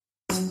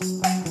This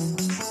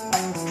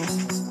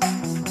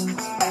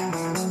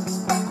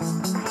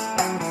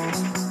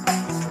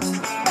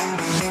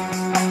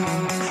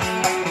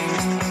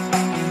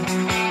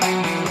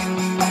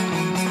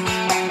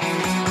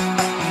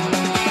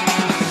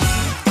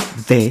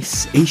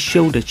is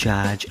Shoulder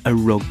Charge, a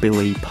rugby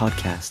league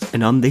podcast,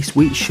 and on this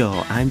week's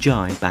show I'm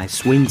joined by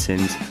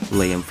Swinton's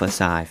Liam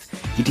Forsyth.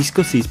 He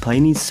discusses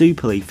playing in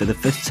Super League for the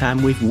first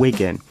time with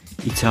Wigan.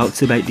 He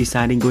talks about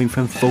deciding going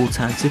from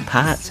full-time to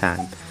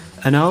part-time,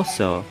 and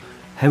also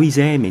how he's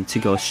aiming to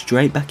go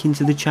straight back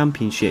into the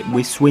Championship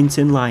with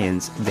Swinton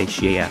Lions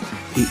this year.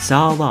 It's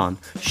all on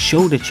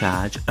Shoulder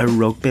Charge, a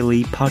rugby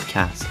league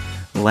podcast.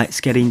 Let's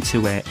get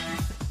into it.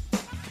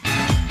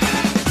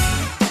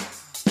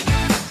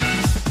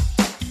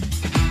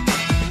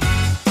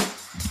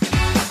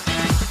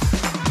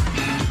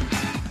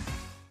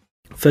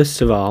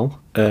 First of all,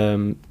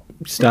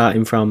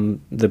 starting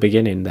from the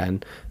beginning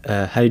then,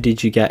 how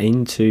did you get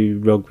into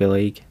rugby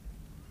league?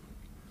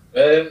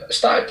 I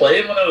started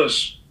playing when I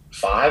was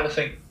 5, I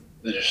think.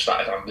 They just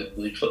started handing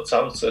leaflets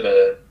out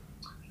at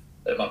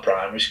my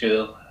primary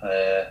school,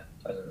 and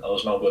I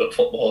was no good at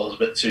football. I was a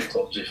bit too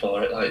clumsy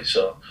for it,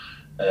 so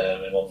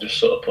my mum just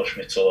sort of pushed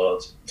me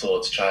towards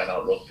trying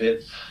out rugby.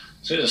 As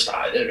soon as I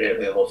started it,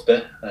 really, I loved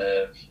it.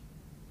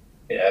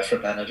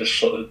 From then I just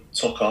sort of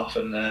took off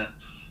and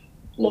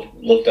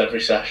loved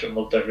every session,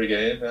 loved every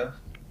game, yeah.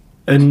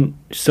 And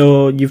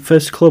so your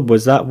first club,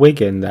 was that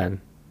Wigan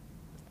then?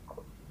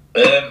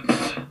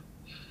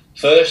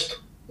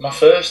 My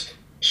first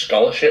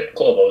scholarship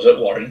club, I was at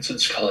Warrington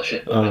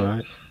Scholarship.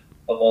 Alright.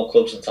 Of all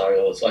clubs in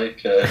Tyrrell, but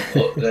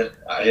then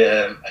I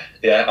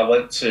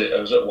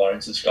was at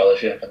Warrington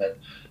Scholarship, and then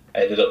I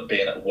ended up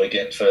being at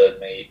Wigan for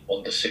my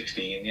under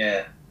 16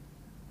 year.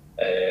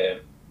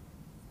 And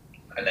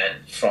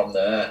then from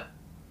there,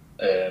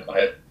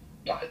 I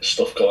had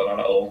stuff going on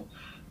at home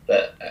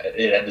that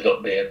it ended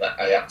up being that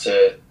I had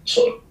to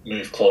sort of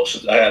move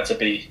closer. I had to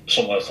be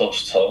somewhere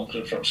close to home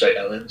because I'm from St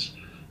Helens.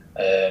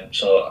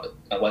 So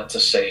I went to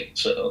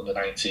Saints at under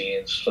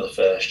 19s for the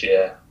first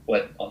year,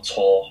 went on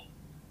tour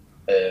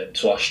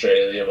to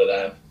Australia with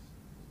them,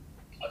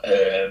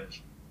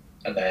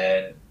 and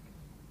then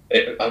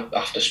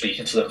after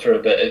speaking to them for a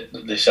bit,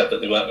 they said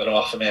that they weren't going to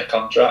offer me a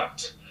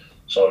contract,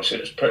 so obviously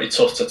it was pretty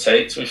tough to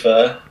take, to be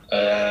fair.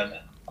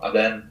 I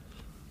then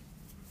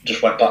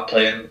just went back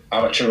playing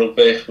amateur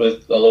rugby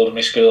with a load of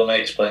my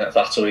schoolmates, playing at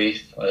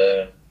Thatterheath.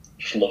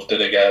 Just loved it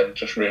again,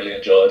 just really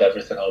enjoyed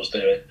everything I was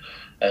doing.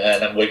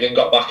 And then Wigan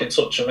got back in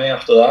touch with me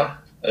after that.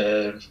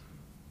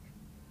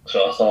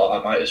 So I thought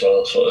I might as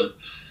well sort of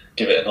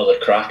give it another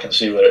crack and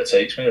see where it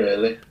takes me,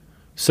 really.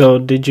 So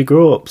did you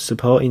grow up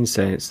supporting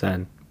Saints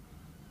then?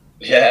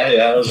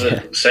 Yeah, I was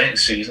a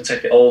Saints season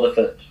ticket holder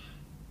for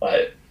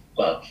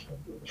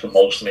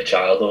most of my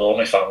childhood. All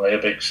my family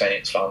are big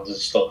Saints fans and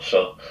stuff,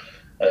 so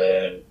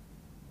it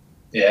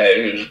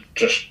was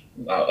just,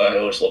 I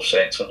always loved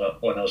Saints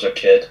when I was a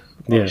kid.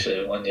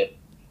 Obviously, when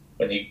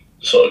you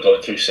sort of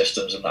going through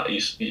systems and that,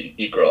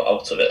 you grow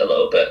out of it a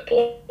little bit.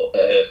 But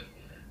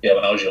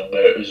when I was younger,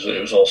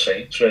 it was all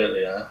Saints,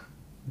 really. Yeah.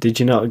 Did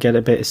you not get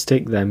a bit of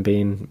stick then,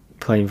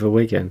 playing for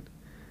Wigan?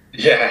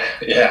 Yeah,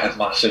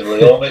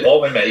 massively.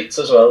 all my mates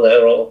as well.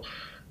 They're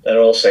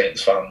all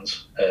Saints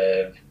fans.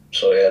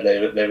 So yeah, they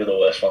were the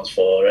worst ones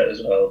for it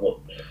as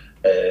well.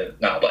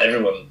 But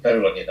everyone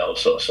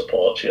sort of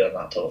supports you and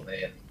that, don't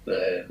they?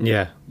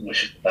 And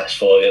wish the best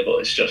for you. But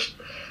it's just,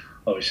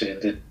 obviously,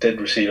 they did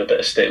receive a bit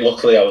of stick.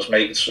 Luckily, I was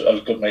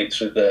good mates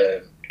with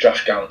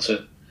Josh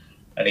Ganton,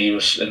 and he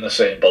was in the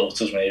same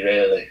boat as me,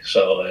 really.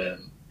 So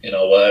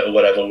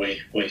whatever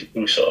we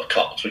sort of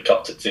copped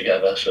it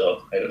together.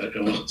 So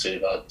it wasn't too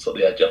bad. Took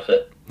the edge off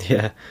it.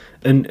 Yeah,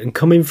 and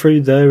coming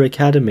through their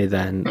academy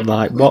then,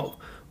 like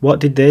what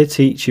did they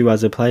teach you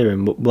as a player,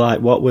 and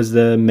like what was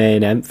the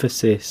main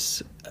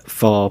emphasis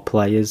for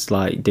players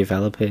like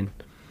developing?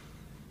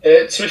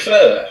 To be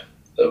fair,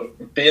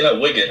 being at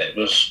Wigan,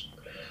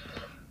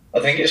 I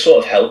think it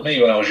sort of helped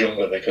me when I was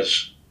younger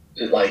because,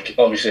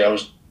 obviously I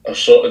was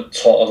sort of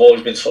tall. I've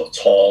always been sort of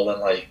tall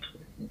and a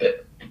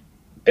bit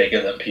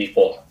bigger than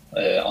people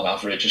on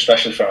average,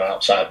 especially for an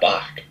outside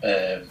back.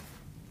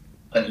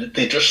 And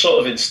they just sort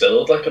of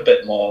instilled a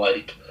bit more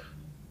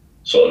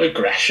sort of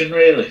aggression,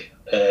 really.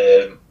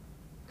 It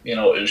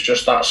was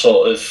just that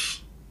sort of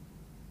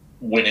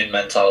winning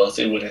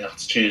mentality, winning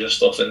attitude and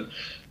stuff. And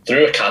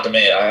through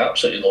academy, I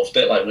absolutely loved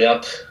it.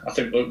 I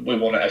think we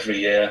won it every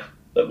year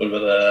that we were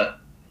there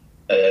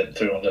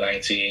through under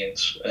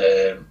 19s,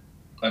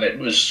 and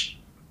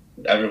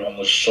everyone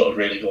was sort of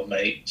really good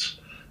mates.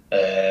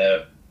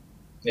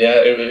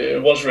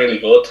 It was really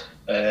good.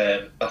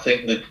 I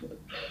think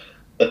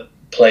the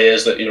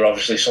players that you're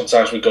obviously,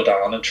 sometimes we go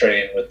down and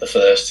train with the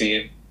first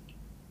team.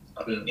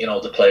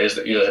 The players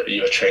that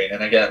you're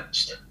training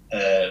against,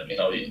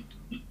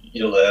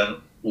 you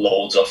learn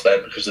loads off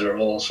them because they're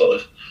all sort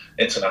of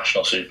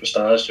international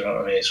superstars. Do you know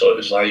what I mean? So it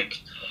was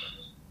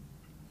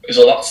it's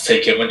a lot to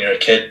take in when you're a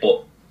kid,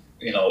 but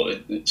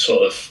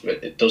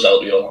it does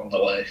help you along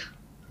the way.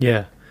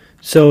 Yeah.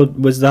 So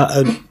was that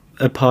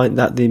a point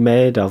that they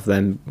made of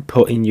them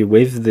putting you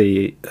with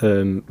the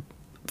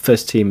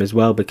first team as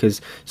well?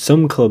 Because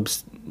some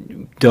clubs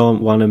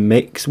don't want to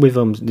mix with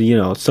them. You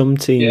know, some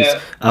teams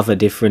have a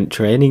different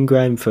training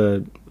ground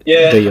for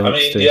the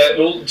youngsters.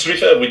 Well, to be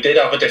fair, we did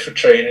have a different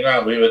training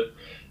ground. We were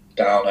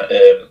down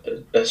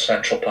at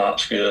Central Park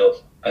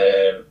School,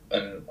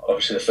 and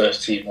obviously the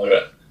first team were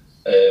up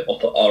at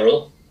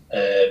Orrell.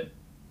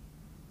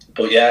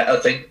 But yeah, I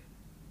think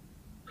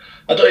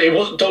don't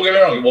get me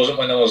wrong. It wasn't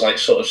when I was like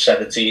sort of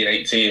 17,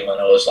 18 when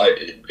I was like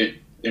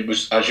it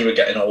was as you were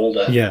getting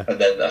older. Yeah. And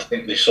then I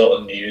think they sort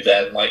of knew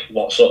then like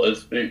what sort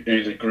of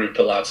who the group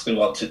of lads they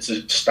wanted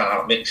to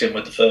start mixing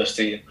with the first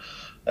team.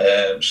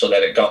 So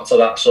then it got to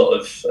that sort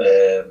of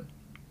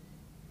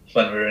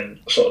when we were in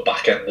sort of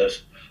back end of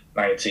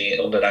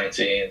under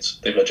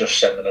 19s, they were just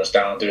sending us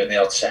down doing the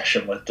odd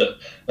session with them.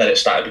 Then it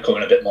started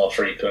becoming a bit more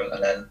frequent,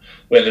 and then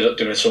we ended up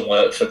doing some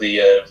work for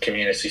the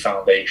community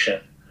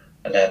foundation,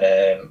 and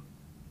then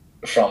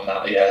from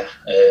that,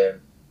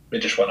 we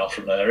just went off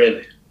from there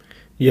really.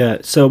 Yeah.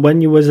 So when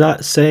you was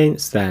at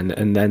Saints then,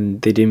 and then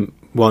they didn't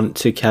want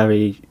to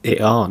carry it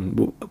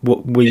on,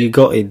 what were you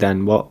gutted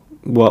then? What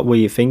were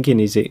you thinking?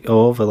 Is it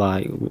over?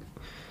 Like,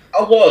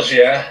 I was,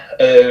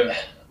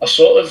 I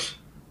sort of.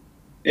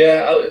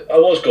 Yeah, I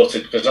was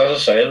gutted because, as I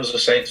say, I was a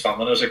Saints fan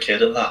when I was a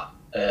kid and that.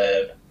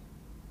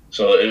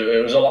 So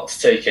it was a lot to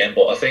take in,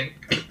 but I think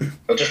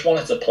I just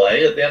wanted to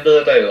play at the end of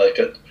the day. Like,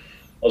 I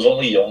was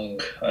only young,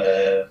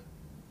 I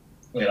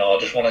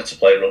just wanted to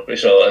play rugby.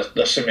 So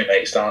I seen my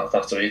mates down at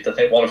Thatterweed. I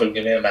think one of them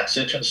gave me a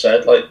message and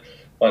said, like,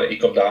 why don't you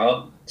come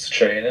down to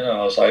training? And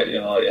I was like,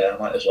 I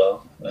might as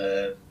well.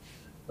 And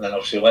then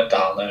obviously I went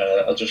down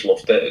there. I just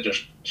loved it. It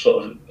just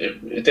sort of,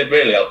 it did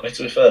really help me,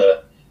 to be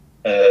fair.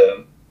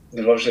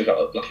 They've obviously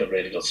got like a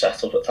really good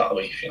setup at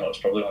Thatterweed. It's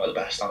probably one of the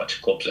best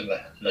amateur clubs in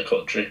the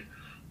country.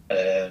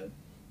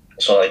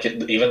 So like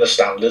even the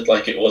standard,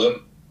 like it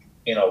wasn't,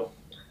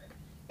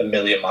 a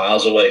million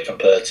miles away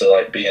compared to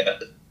like being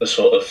at the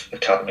sort of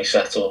academy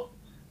setup.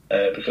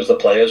 Because the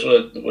players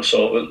were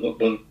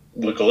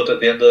good at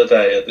the end of the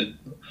day.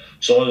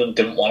 Some of them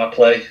didn't want to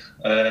play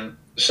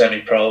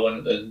semi-pro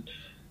and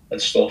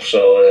stuff.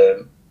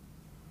 So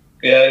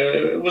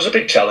it was a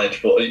big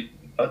challenge, but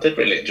I did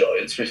really enjoy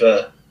it, to be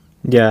fair.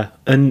 Yeah,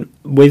 and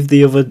with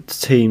the other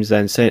teams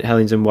then, St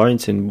Helens and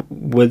Warrington,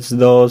 was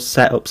those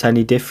setups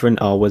any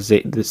different, or was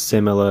it the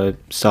similar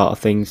sort of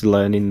things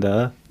learning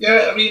there?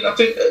 Yeah, I mean, I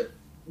think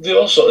they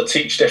all sort of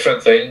teach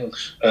different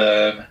things.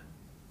 I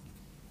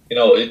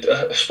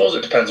suppose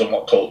it depends on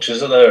what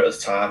coaches are there at the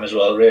time as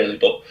well, really.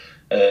 But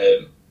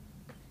I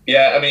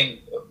mean,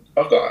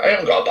 I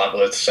haven't got a bad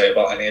word to say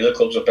about any of the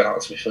clubs I've been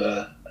at, to be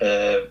fair.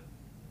 It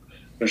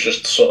was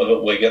just sort of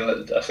at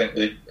Wigan, I think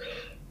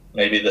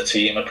maybe the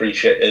team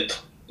appreciated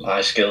my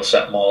skill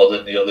set more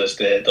than the others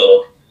did,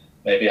 or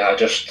maybe I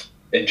just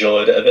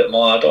enjoyed it a bit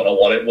more. I don't know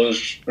what it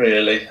was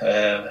really.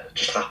 It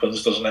just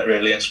happens, doesn't it,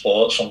 really, in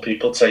sport? Some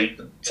people take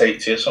to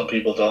you, some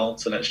people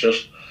don't, and it's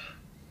just,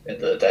 at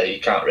the end of the day,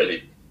 you can't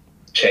really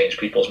change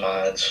people's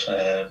minds.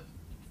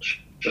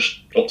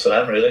 Just up to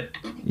them, really.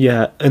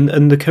 Yeah,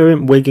 and the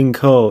current Wigan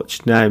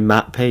coach now,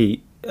 Matt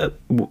Peat,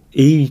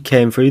 he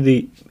came through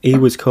he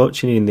was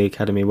coaching in the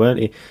academy, weren't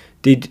he?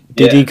 Did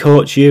he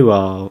coach you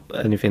or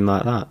anything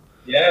like that?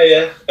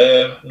 Yeah.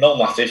 Known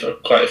Matty for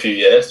quite a few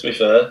years, to be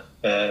fair.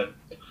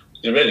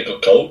 He's a really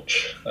good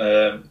coach.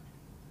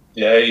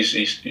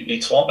 He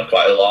taught me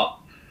quite a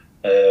lot.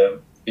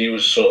 He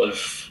was sort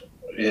of,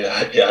 he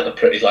had a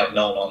pretty like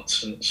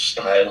no-nonsense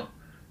style.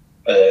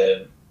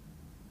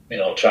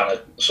 Trying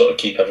to sort of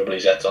keep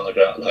everybody's heads on the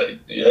ground,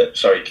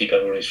 keep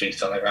everybody's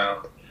feet on the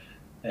ground.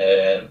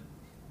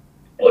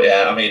 But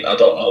yeah, I mean, I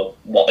don't know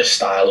what his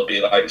style would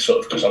be like, sort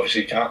of, because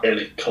obviously you can't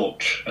really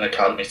coach an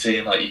academy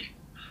team like you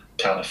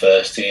can a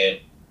first team.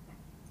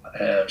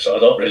 So I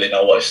don't really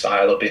know what his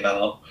style would be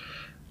now.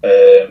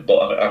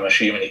 But I'm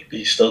assuming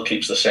he still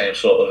keeps the same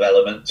sort of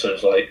elements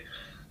of like,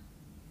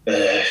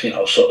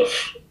 sort of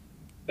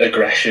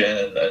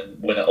aggression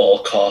and win at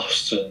all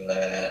costs. And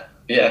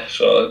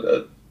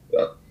so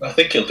I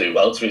think he'll do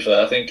well, to be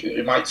fair. I think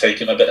it might take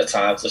him a bit of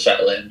time to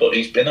settle in, but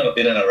he's been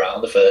in and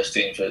around the first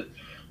team for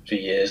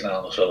years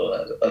now,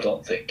 so I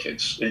don't think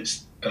it's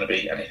going to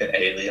be anything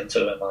alien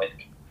to him.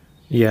 Like,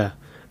 yeah,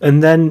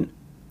 and then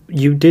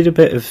you did a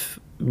bit of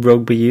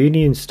rugby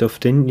union stuff,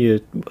 didn't you?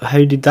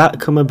 How did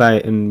that come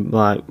about, and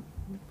like,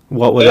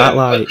 what was that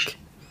like?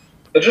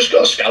 I just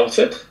got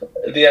scouted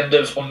at the end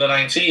of under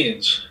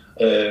 19s.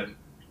 I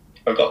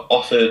got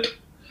offered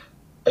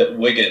at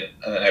Wigan,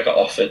 and then I got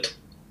offered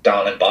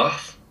down in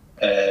Bath.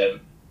 And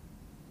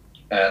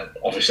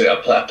obviously, I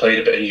played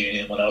a bit of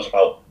union when I was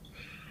about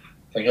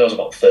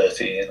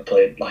 13. I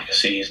played like a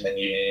season in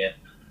union,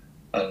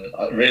 and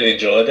I really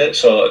enjoyed it.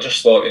 So I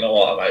just thought, you know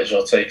what, I might as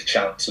well take a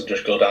chance and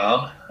just go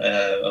down.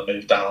 I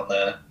moved down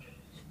there,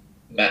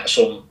 met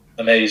some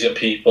amazing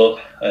people.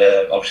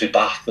 Obviously,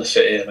 Bath, the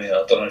city. I mean,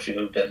 I don't know if you've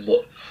ever been,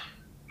 but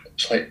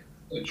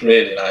it's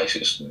really nice.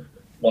 It's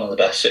one of the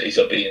best cities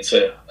I've been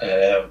to.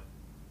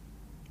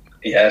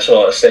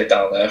 So I stayed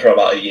down there for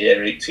about a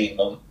year, 18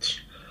 months.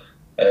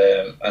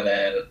 and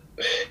then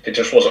it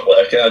just wasn't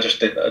working. I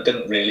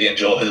didn't really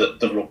enjoy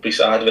the rugby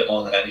side of it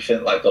more than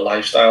anything. Like the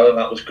lifestyle and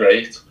that was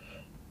great.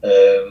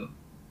 I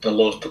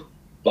loved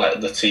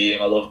like the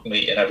team. I loved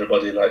meeting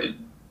everybody. Like,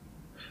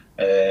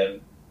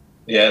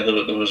 yeah,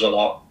 there was a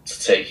lot to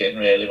take in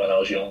really when I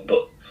was young.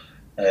 But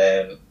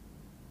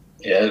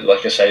yeah,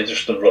 like I say, I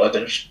just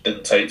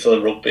didn't take to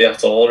the rugby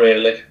at all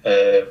really.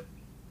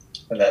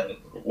 And then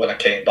when I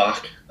came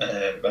back,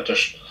 I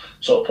just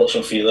sort of put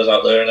some feelers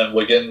out there. And then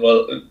Wigan,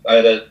 well, I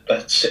had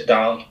a sit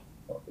down,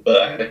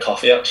 but I had a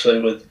coffee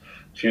actually with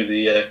a few of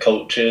the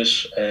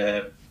coaches.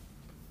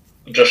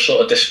 Just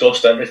sort of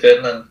discussed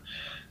everything and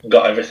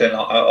got everything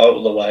out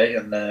of the way,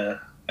 and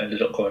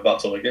ended up coming back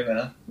to Wigan.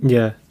 Yeah.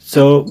 Yeah.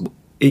 So,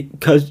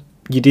 because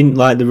you didn't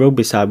like the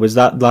rugby side, was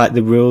that like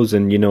the rules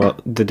and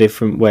the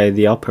different way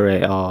they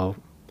operate, or?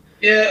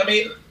 Yeah, I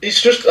mean, I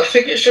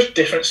think it's just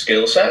different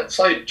skill sets.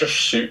 Like,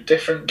 just suit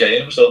different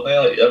games, don't they?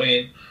 Like, I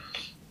mean,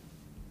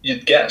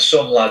 you'd get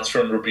some lads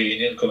from rugby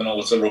union coming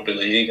over to rugby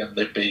league, and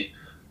they'd be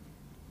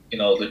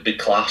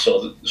class,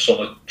 or some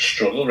would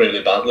struggle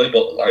really badly.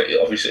 But like,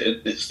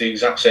 obviously, it's the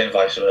exact same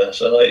vice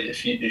versa. Like,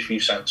 if you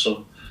send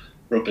some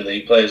rugby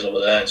league players over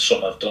there, and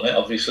some have done it,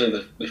 obviously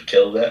they've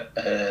killed it.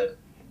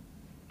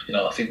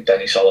 I think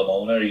Denny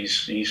Solomona,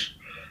 he's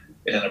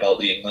in and about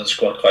the England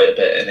squad quite a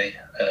bit, isn't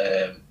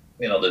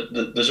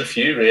he? There's a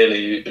few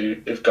really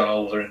who've gone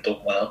over and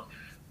done well.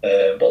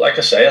 But like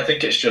I say, I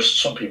think it's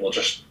just some people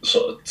just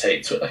sort of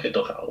take to it like a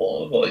duck out of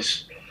water, but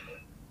it's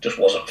just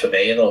wasn't for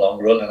me in the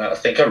long run, and I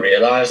think I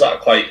realised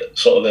that quite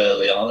sort of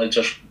early on. It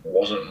just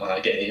wasn't my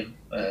game.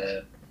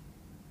 I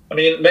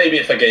mean, maybe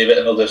if I gave it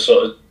another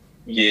sort of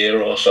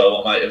year or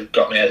so, I might have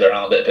got my head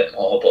around it a bit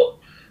more, but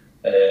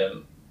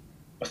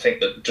I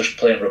think that just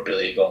playing rugby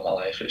league all my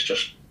life,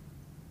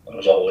 I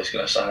was always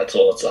going to side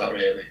towards that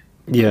really.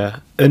 Yeah,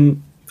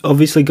 and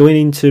obviously going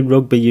into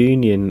rugby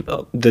union,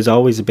 there's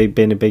always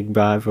been a big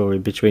rivalry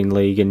between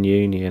league and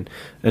union,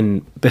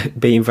 and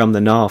being from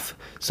the north.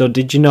 So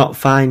did you not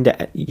find,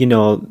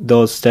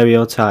 those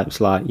stereotypes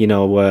like,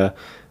 where,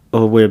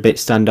 we're a bit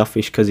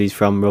standoffish because he's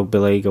from rugby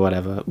league or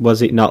whatever?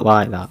 Was it not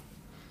like that?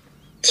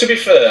 To be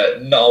fair,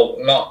 no,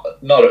 not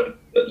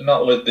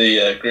with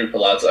the group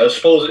of lads. I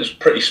suppose it's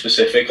pretty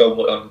specific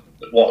on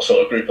what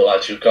sort of group of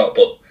lads you've got,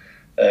 but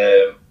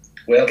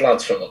we had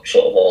lads from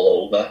sort of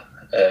all over.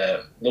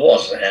 There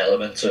was an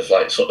element of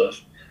like sort of,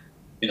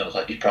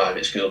 like your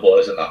private school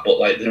boys and that, but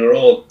like they were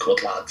all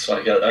good lads.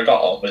 Like I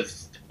got on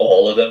with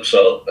all of them,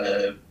 so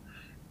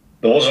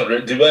they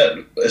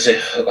weren't as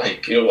if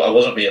like I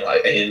wasn't being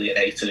like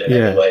alienated in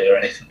any way or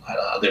anything like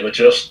that. They were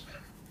just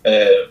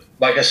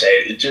like I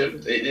say, in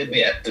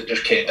the end it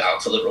just came down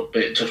to the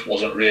rugby. It just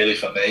wasn't really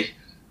for me.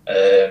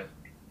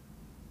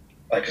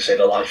 Like I say,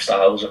 the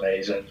lifestyle was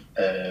amazing.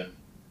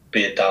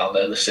 Being down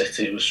there, the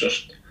city was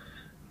just.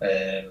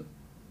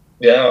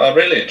 Yeah, I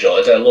really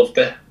enjoyed it. I loved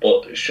it,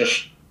 but it's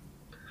just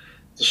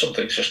some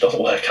things just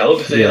don't work out.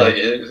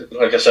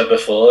 Like I said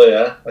before,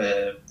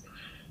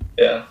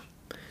 yeah.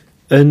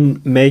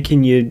 And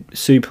making your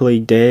Super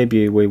League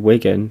debut with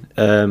Wigan,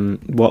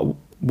 what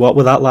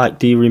was that like?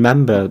 Do you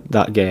remember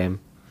that game?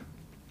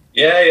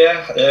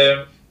 Yeah.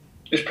 It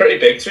was pretty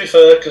big, to be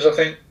fair, because I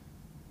think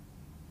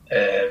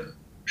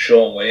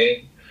Sean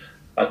Wayne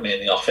had me in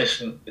the office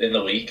in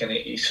the week, and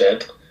he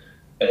said,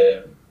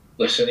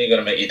 listen, you're going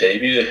to make your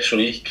debut this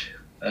week.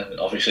 And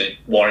obviously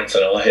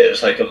Warrington, it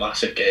was like a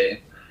massive game.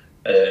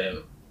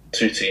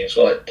 Two teams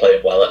were like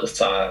playing well at the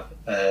time.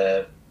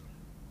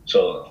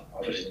 So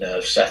obviously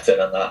nerves setting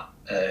and that.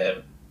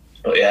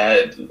 But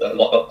yeah, a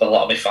lot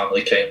of my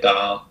family came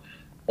down.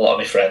 A lot of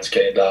my friends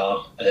came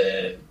down.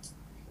 It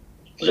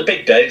was a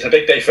big day. It's a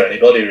big day for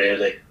anybody,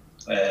 really.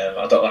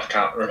 I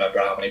can't remember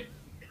how many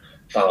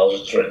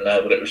thousands were in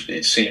there, but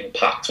it seemed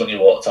packed when you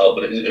walked out.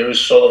 But it was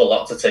sort of a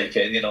lot to take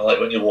in, like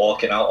when you're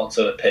walking out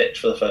onto the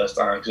pitch for the first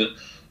time, because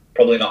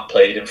probably not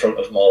played in front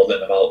of more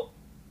than about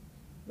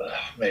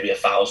maybe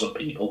 1,000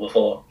 people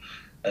before.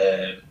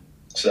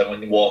 So then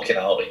when you're walking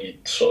out and you're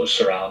sort of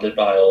surrounded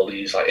by all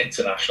these like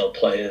international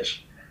players,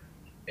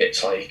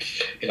 it's like,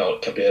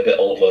 it can be a bit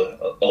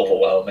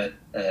overwhelming.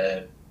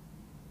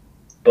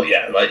 But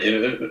yeah, like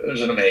it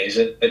was an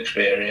amazing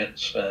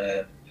experience.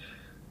 Yeah,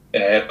 I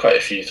had quite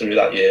a few through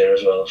that year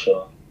as well.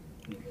 So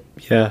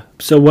yeah.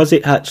 So was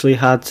it actually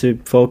hard to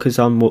focus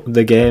on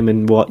the game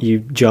and what your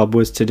job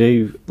was to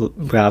do,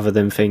 rather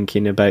than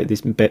thinking about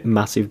this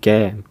massive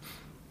game?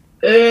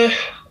 I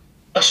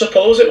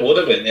suppose it would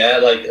have been. Yeah,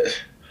 like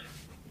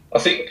I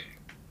think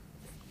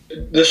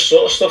the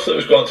sort of stuff that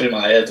was going through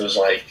my head was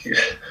like it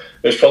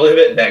was probably a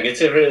bit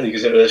negative, really,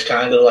 because it was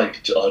kind of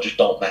like, just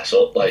don't mess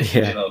up, like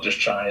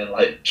just try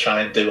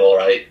and do all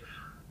right.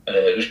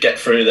 Just get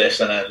through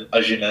this, and then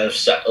as your nerves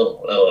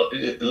settle, or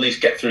at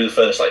least get through the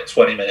first like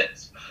 20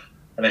 minutes,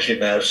 and as your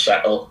nerves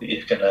settle,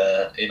 you can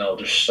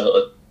just sort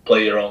of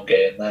play your own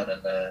game then.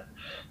 And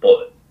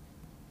but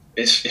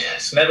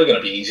it's never going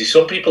to be easy.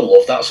 Some people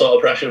love that sort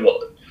of pressure,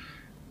 but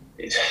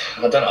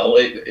I don't know.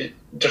 It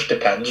just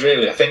depends,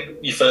 really. I think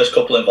your first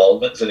couple of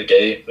involvements in a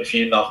game, if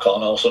you knock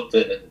on or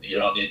something and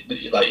you're on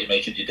you're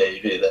making your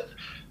debut, then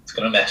it's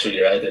going to mess with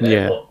your head, innit?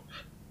 Yeah. But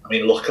I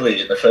mean,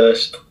 luckily in the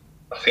first,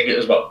 I think it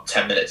was about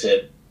 10 minutes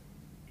in,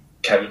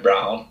 Kevin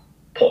Brown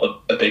put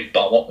a big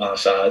bomb up my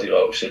side. He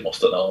obviously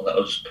must have known that I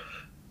was a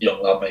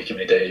young lad making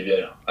my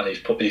debut, and he's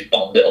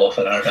bombed it off.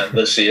 And I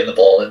remember seeing the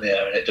ball in the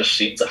air, and it just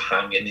seemed to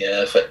hang in the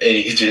air for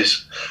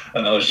ages.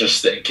 And I was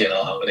just thinking,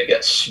 oh, I'm going to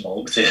get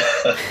smoked here.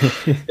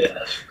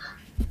 Yeah.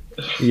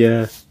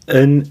 Yeah,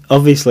 and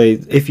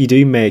obviously, if you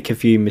do make a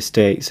few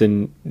mistakes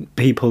and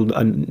people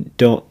are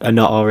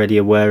not already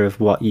aware of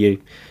what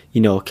you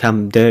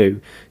can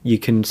do, you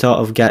can sort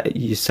of get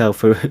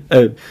yourself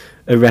a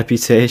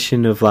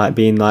reputation of like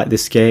being like the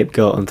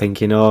scapegoat and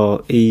thinking,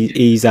 oh,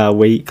 he's our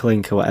weak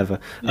link or whatever.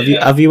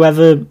 Have you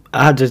ever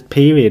had a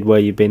period where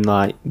you've been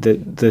like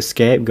the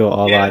scapegoat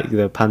or like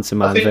the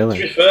pantomime villain?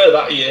 To be fair,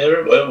 that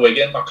year at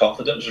Wigan, my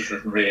confidence was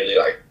really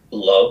like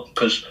low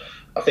because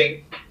I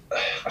think.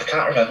 I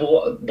can't remember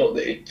what, but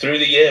through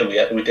the year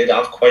we did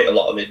have quite a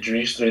lot of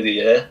injuries through the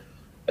year,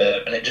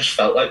 and it just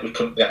felt like we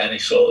couldn't get any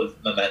sort of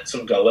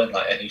momentum going,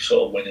 like any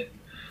sort of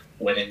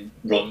winning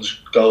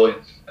runs going,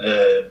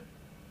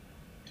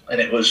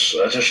 and it was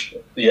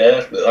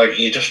like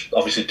you just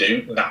obviously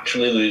do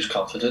naturally lose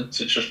confidence.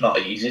 It's just not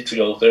easy to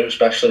go through,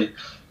 especially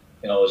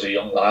as a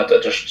young lad. I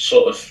just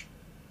sort of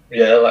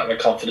like my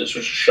confidence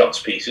was just shot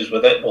to pieces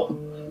with it, but.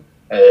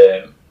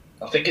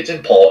 I think it's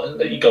important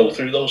that you go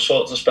through those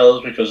sorts of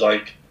spells because,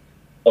 like,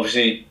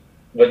 obviously,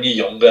 when you're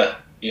younger,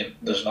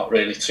 there's not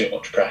really too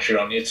much pressure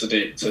on you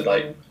to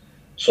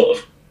sort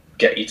of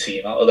get your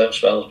team out of them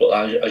spells. But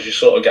as you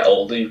sort of get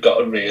older, you've got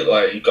to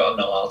you've got to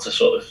know how to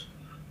sort of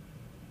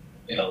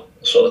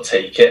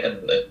take it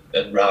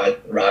and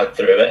ride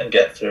through it and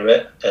get through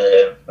it,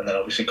 and then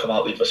obviously come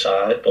out the other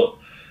side. But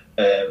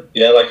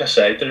like I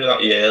say, through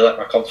that year, like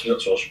my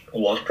confidence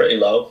was pretty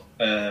low.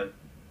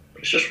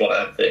 It's just one of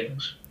them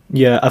things.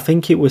 Yeah, I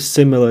think it was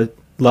similar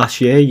last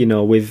year,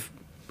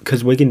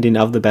 because Wigan didn't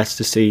have the best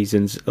of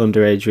seasons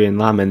under Adrian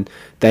Lam, and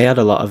they had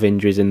a lot of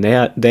injuries, and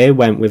they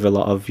went with a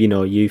lot of,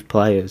 youth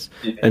players,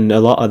 and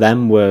a lot of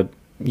them were,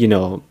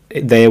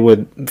 they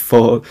were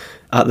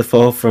at the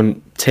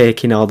forefront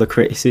taking all the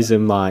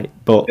criticism,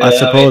 but I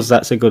suppose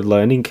that's a good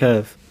learning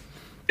curve.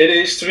 It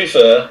is, to be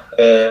fair,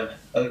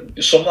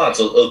 and some lads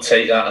will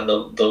take that and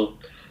they'll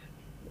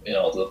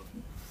it'll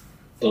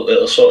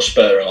sort of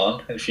spur them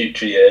on in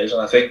future years,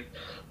 and I think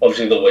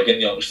obviously the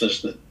Wigan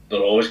youngsters, they're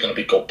always going to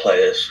be good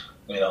players.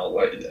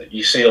 Like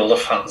you see all the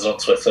fans on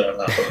Twitter and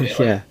that,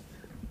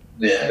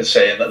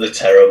 saying that they're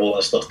terrible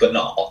and stuff. They're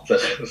not.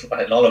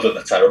 None of them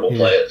are terrible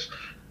players.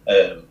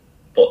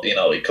 But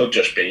it could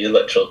just be a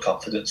literal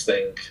confidence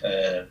thing,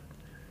 and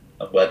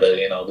whether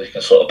they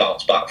can sort of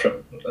bounce back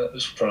from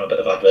a bit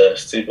of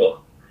adversity. But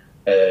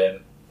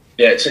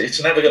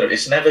it's never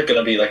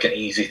gonna be like an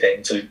easy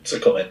thing to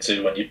come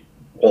into when you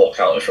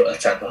walk out in front of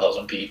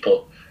 10,000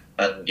 people.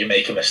 And you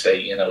make a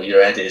mistake,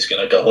 your head is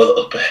going to go a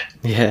little bit.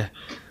 Yeah,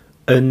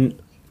 and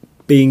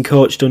being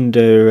coached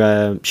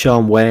under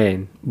Sean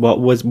Wayne, what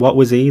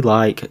was he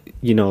like?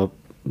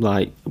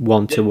 Like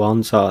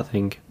 1-to-1 sort of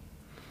thing.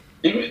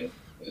 To be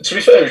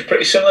fair, it was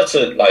pretty similar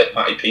to like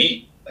Matty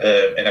Pete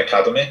in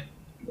academy.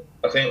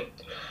 I think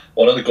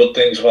one of the good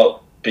things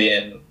about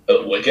being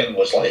at Wigan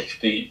was like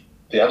they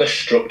had a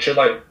structure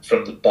like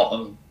from the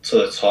bottom to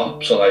the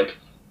top. So like.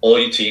 All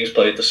your teams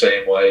played the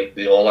same way.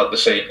 They all had the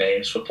same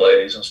names for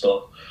players and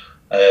stuff.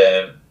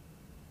 So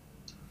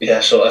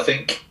I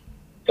think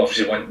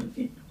obviously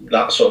when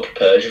that sort of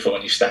prepares you for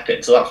when you step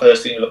into that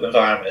first team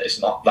environment, it's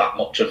not that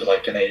much of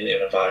like an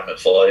alien environment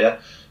for you.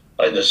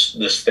 Like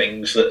there's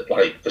things that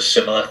like the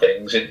similar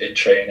things in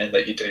training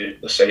that you do,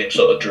 the same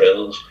sort of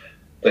drills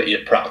that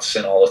you're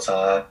practicing all the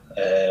time.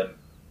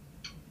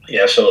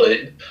 So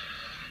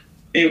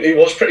it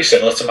was pretty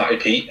similar to Matty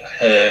Pete.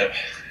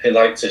 He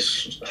liked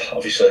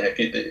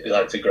he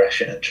liked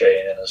aggression and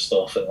training and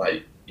stuff, and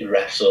like you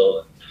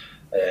wrestle.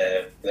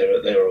 And,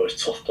 they were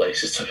always tough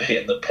places to be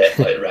in the pit,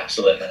 like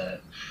wrestling. I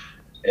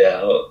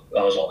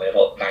was only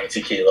about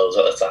 90 kilos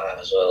at the time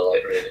as well,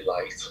 like really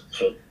light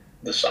for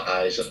the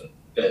size, and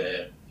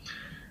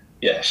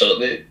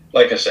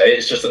like I say,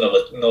 it's just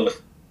another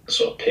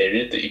sort of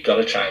period that you've got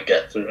to try and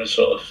get through and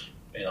sort of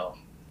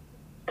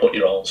put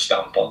your own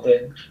stamp on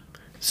things.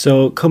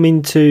 So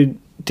coming to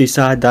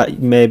decide that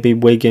maybe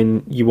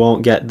Wigan, you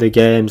won't get the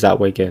games at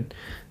Wigan.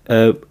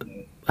 How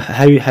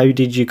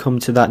did you come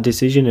to that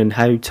decision, and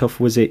how tough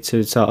was it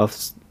to sort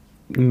of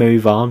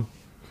move on?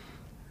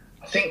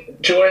 I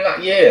think during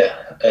that year,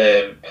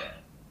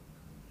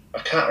 I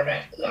can't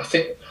remember. I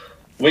think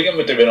Wigan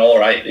were doing all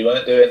right. They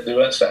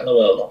weren't setting the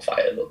world on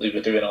fire, but they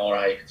were doing all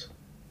right.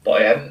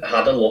 But I hadn't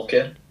had a look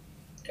in.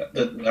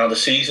 The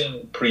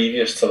season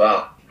previous to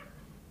that,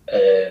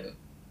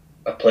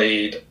 I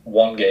played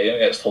one game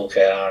against Hull KR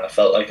and I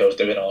felt like I was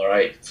doing all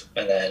right.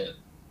 And then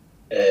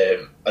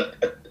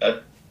I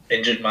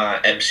injured my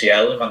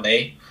MCL in my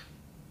knee,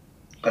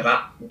 and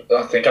I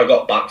think I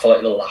got back for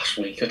like the last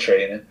week of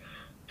training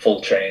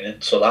full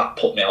training. So that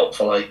put me out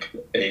for like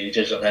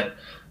ages. And then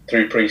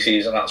through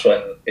pre-season, that's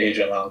when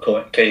Adrian Lamb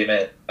came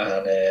in,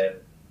 and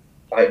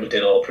like we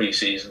did all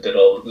pre-season, did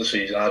all the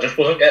season. I just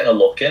wasn't getting a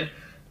look in,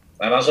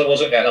 and as I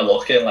wasn't getting a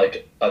look in,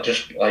 like I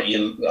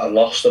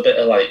lost a bit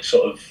of like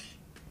sort of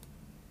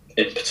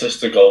impetus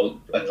to go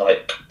and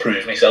like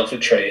prove myself in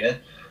training.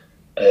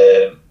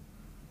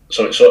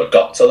 So it sort of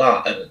got to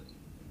that, and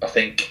I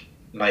think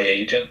my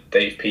agent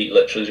Dave Pete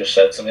literally just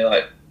said to me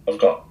like, "I've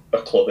got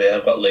a club here,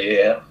 I've got Lee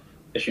here.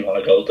 If you want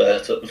to go there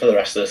for the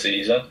rest of the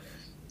season."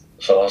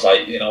 So I was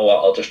like, you know what,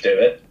 I'll just do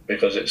it,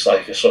 because it's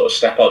like a sort of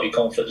step out your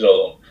comfort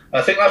zone.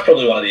 And I think that's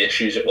probably one of the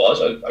issues it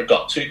was. I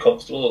got too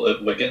comfortable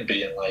at Wigan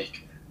being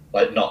like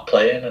not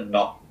playing and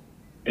not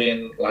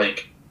being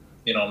like,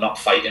 you know, not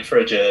fighting for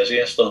a jersey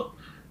and stuff.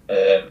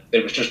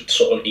 It was just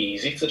sort of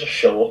easy to just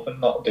show up and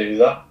not do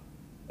that.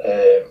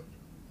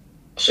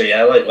 So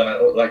yeah,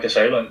 like I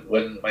say,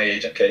 when my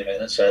agent came in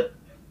and said,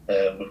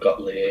 we've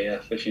got Lee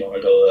here if you want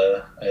to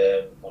go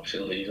there. Obviously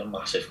Lee's a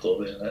massive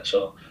club, isn't it?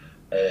 So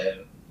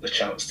the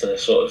chance to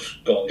sort of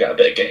go and get a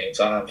bit of game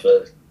time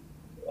for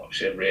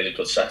obviously a really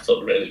good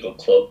setup, really good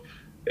club.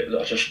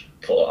 I just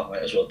thought I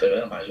might as well do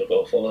it. I might as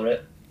well go for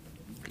it.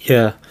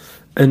 Yeah,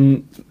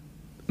 and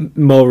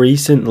more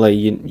recently,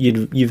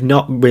 you've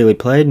not really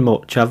played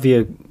much, have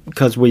you?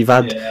 Because we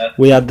had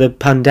the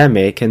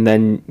pandemic, and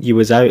then you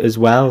was out as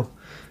well.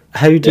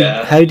 How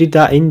did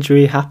that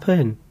injury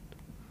happen?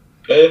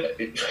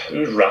 It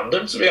was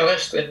random, to be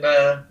honest.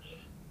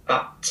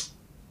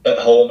 At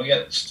home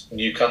against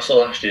Newcastle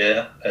last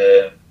year,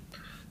 it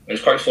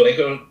was quite funny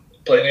because I was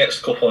playing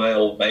against a couple of my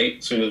old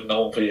mates who I've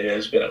known for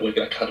years, been at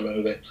Wigan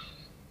Academy with me.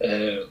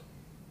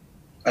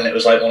 And it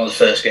was like one of the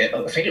first games,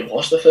 I think it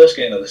was the first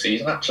game of the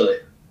season actually.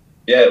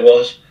 Yeah, it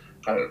was.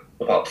 And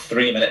about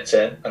 3 minutes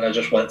in, and I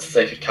just went to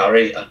take a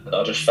carry, and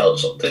I just felt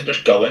something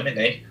just go in my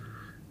knee.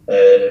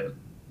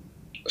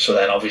 So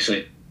then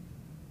obviously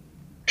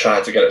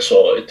tried to get it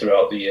sorted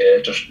throughout the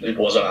year, it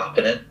wasn't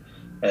happening.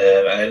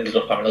 I ended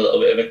up having a little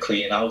bit of a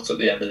clean out at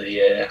the end of the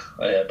year,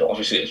 but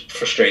obviously it's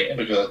frustrating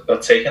because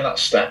I'd taken that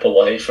step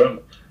away from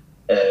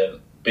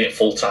being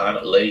full time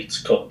at Lee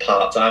to come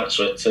part time at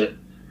Swinton,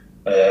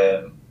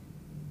 and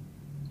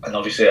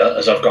obviously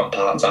as I've gone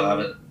part time,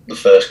 and the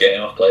first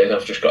game I've played,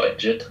 I've just got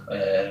injured.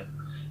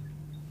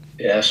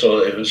 So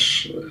it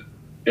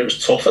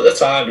was tough at the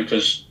time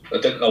because I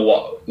didn't know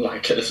what,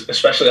 like,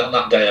 especially on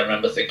that day. I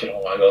remember thinking,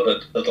 oh my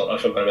god, I don't know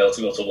if I'm going to be able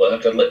to go to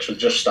work. I'd literally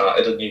just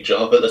started a new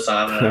job at the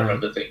time, and I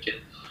remember thinking,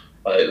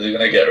 like, they're going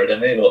to get rid of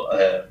me.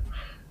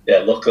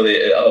 But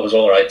luckily I was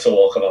all right to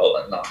walk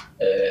about and that,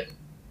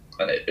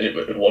 and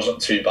it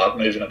wasn't too bad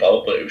moving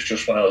about. But it was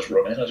just when I was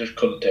running, I just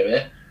couldn't do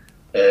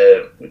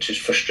it, which is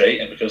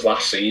frustrating because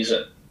last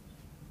season,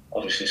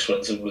 obviously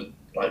Swinton we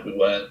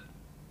weren't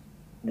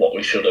what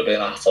we should have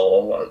been at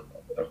all.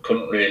 I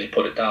couldn't really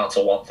put it down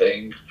to one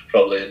thing.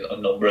 Probably a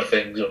number of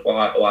things of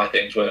why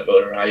things weren't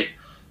going right.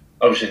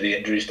 Obviously the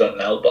injuries don't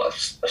help, but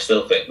I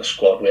still think the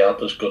squad we had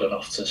was good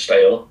enough to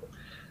stay up.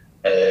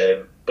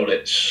 But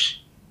it's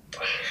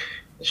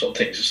some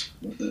things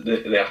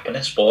they happen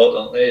in sport,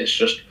 don't they? It's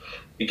just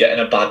you get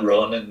in a bad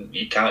run and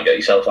you can't get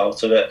yourself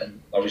out of it.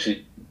 And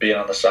obviously being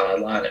on the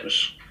sideline, it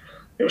was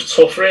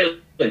tough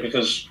really,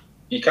 because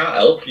you can't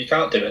help, you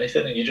can't do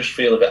anything, and you just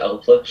feel a bit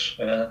helpless.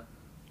 Yeah.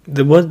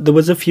 There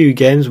was a few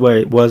games where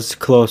it was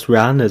close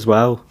ran as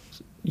well.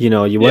 You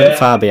know, you weren't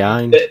far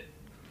behind.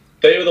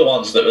 They were the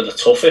ones that were the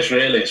toughest,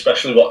 really,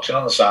 especially watching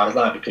on the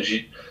sideline, because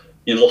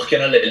you're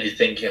looking at it and you're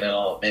thinking,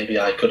 oh, maybe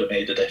I could have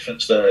made a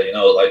difference there. You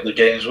know, like the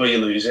games where you're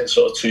losing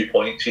sort of 2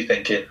 points, you're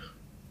thinking,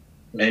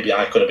 maybe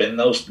I could have been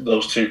those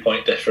 2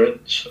 point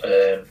difference.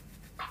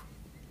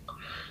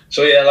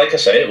 So yeah, like I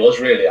say, it was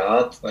really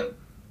hard. And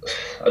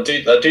I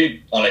do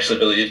honestly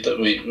believe that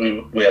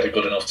we had a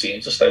good enough team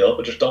to stay up.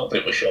 I just don't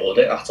think we showed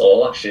it at all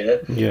last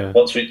year. Yeah.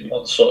 Once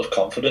sort of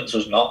confidence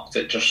was knocked,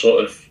 it just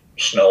sort of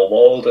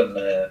snowballed,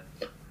 and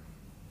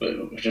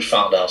we just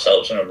found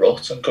ourselves in a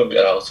rut and couldn't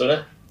get out of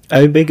it.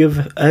 How big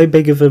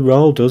of a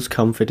role does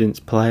confidence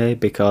play?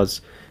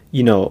 Because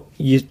you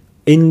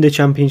in the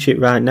Championship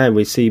right now,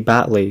 we see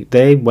Batley.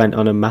 They went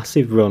on a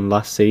massive run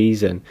last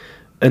season,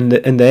 and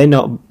they're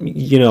not.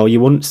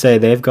 You wouldn't say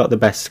they've got the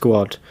best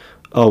squad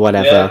or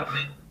whatever.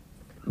 Yeah,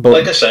 but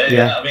like I say,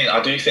 I mean,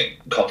 I do think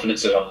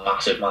confidence is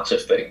a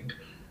massive thing,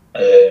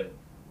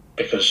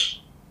 because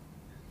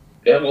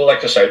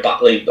like I say,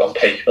 Batley on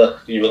paper,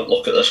 you wouldn't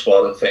look at the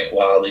squad and think,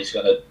 wow, these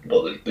going to.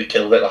 But they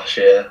killed it last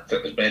year. I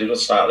think they've made a good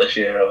start this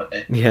year, haven't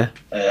they? Yeah.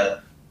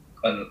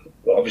 And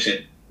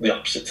obviously the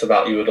opposite to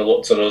that, you would have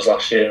looked at us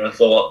last year and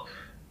thought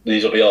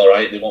these will be all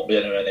right. They won't be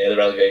anywhere near the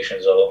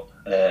relegation zone.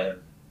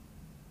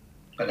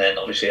 And then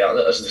obviously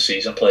as the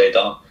season played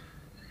on,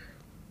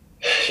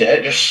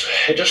 it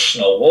just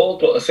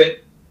snowballed. But I think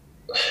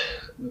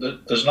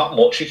there's not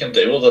much you can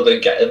do other than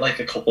getting like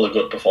a couple of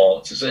good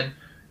performances in.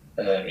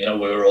 We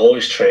were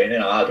always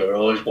training hard, we were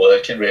always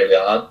working really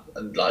hard,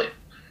 and like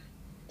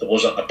there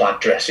wasn't a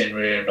bad dressing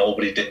room,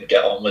 nobody didn't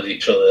get on with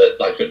each other,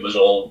 like it was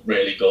all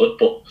really good,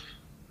 but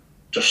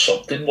just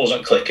something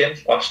wasn't clicking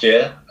last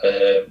year.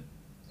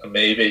 and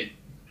maybe.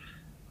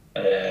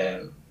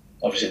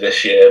 Obviously,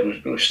 this year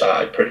we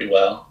started pretty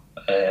well.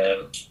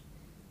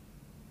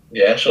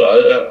 Yeah, so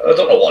I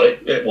don't know what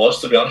it was,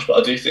 to be honest, but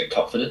I do think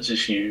confidence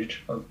is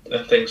huge and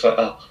things like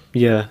that.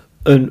 Yeah,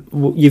 and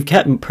you've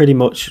kept pretty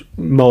much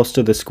most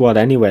of the squad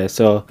anyway,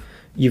 so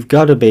you've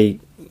got to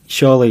be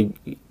surely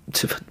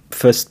to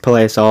first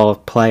place or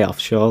playoff,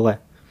 surely.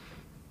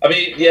 I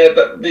mean, yeah,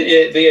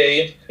 the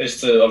aim is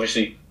to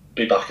obviously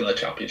be back in the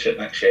championship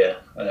next year.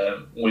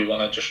 We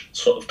want to just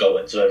sort of go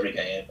into every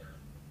game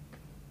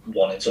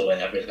wanting to win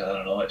everything. I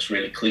don't know, it's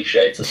really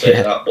cliche to say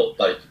that, but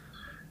like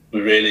we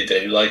really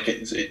do. Like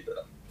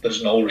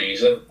there's no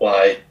reason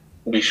why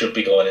we should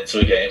be going into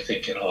a game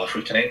thinking, oh, if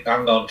we can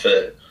hang on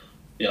for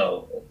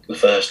the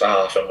first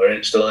half and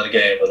we're still in a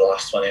game with the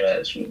last 20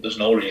 minutes, there's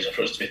no reason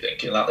for us to be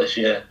thinking that this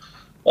year.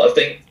 But I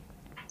think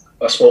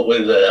I spoke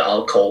with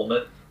Al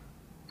Coleman,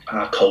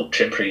 our coach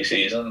in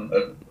pre-season,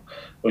 and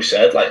we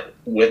said, like,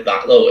 with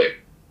that though, it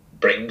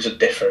brings a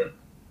different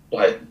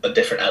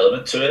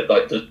element to it.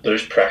 Like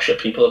there's pressure,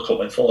 people are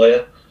coming for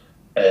you,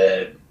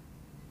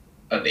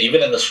 and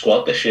even in the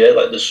squad this year,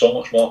 like there's so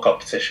much more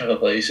competition for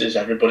places.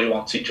 Everybody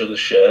wants each other's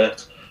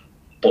shirt,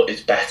 but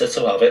it's better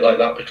to have it like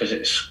that because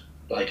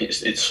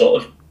it's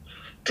sort of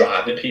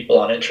driving people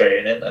on in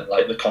training, and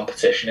like the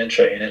competition in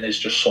training is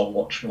just so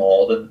much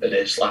more than it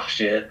is last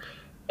year.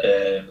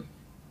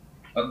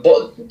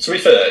 But to be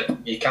fair,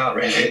 you can't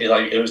really,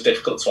 like, it was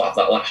difficult to have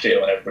that last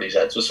year when everybody's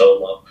heads were so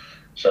low.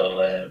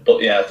 So,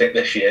 but yeah, I think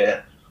this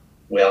year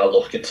we are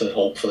looking to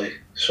hopefully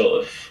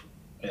sort of,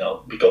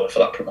 be going for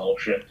that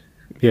promotion.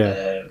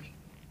 Yeah.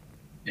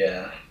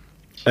 Yeah.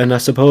 And I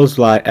suppose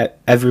like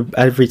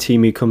every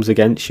team who comes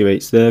against you,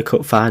 it's their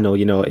cup final.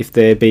 If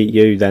they beat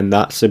you, then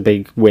that's a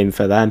big win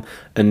for them.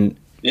 And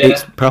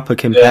it's proper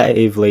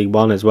competitive League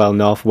One as well.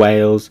 North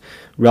Wales,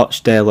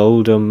 Rochdale,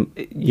 Oldham.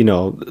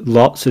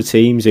 Lots of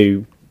teams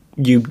who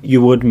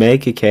you would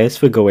make a case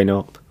for going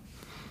up.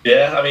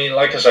 Yeah, I mean,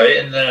 like I say,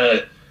 in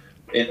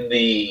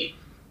the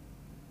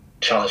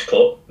Challenge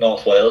Cup,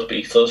 North Wales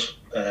beat us.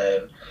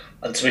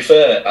 And to be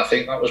fair, I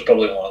think that was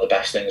probably one of the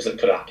best things that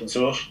could happen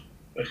to us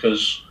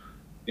because,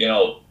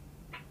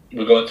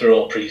 we're going through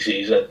all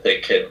pre-season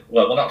thinking,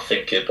 well, we're not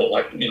thinking, but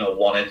like,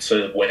 wanting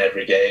to win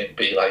every game,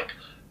 be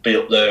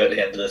up there at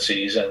the end of the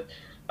season,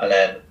 and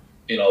then,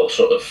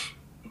 sort of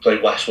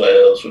played West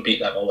Wales, we beat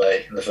them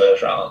away in the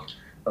first round,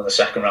 and the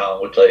second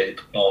round we played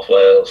North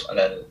Wales, and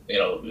then,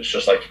 it was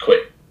just like a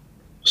quick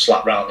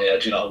slap round the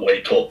edge,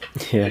 wake up,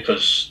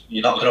 because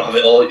you're not going to have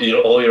it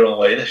all your own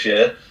way this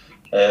year.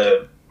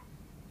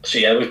 So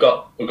yeah, we've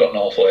got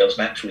North Wales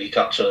next week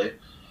actually.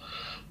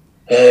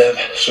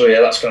 So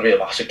yeah, that's going to be a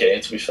massive game.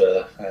 To be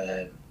fair,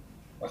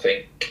 I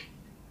think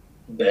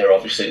they've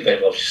obviously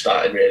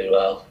started really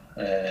well.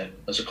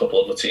 There's a couple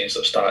of other teams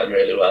that have started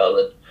really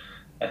well,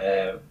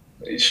 and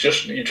it's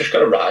just you've just got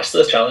to rise to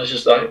the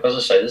challenges. Like, as I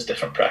say, there's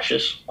different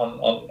pressures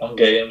on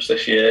games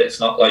this year.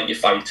 It's not like you're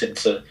fighting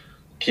to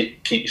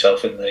keep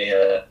yourself in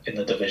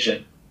the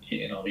division.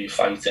 You're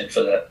fighting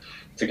to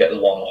get the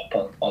one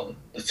up on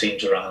the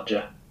teams around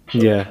you. So,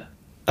 yeah.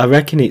 I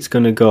reckon it's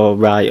going to go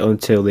right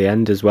until the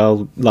end as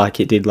well, like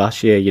it did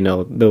last year.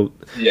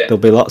 There'll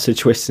be lots of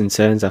twists and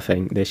turns, I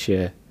think, this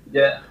year.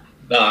 Yeah,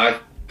 no, I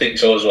think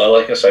so as well.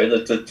 Like I say,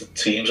 the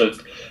teams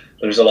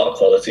there's a lot of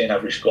quality in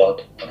every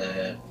squad,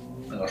 and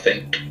I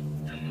think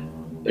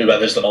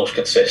whoever's the most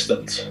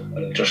consistent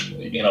and just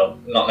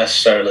not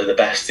necessarily the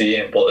best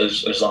team, but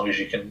as long as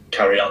you can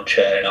carry on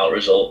churning out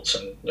results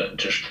and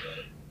just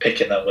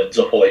picking them wins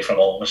up away from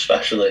home,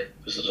 especially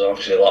because there's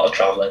obviously a lot of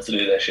travelling to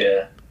do this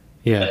year.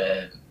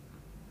 Yeah.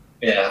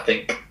 I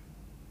think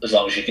as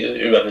long as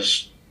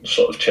whoever's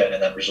sort of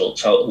churning them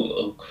results out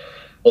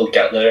will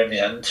get there in the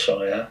end.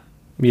 So yeah.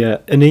 Yeah,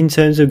 and in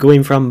terms of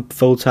going from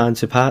full time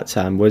to part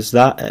time, was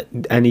that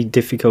any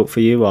difficult for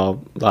you, or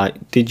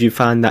like did you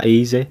find that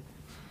easy?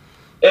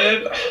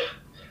 It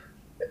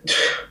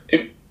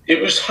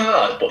was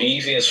hard, but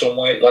easy in some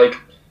way. Like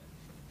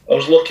I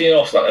was lucky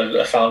enough that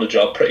I found a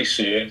job pretty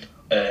soon.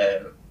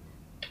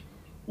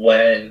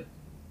 When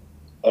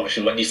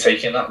you're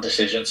taking that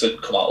decision to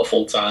come out of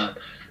full time,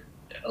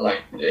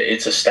 like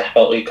it's a step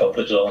out of your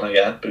comfort zone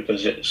again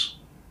because it's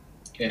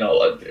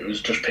it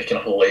was just picking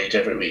up a wage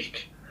every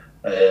week.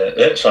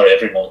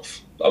 Every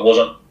month. I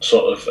wasn't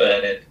sort of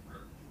earning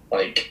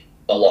like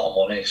a lot of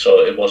money,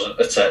 so it wasn't.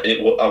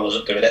 I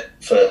wasn't doing it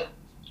for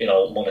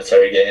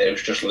monetary gain. It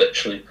was just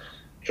literally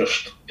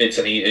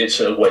it's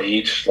a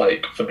wage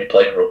like for me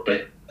playing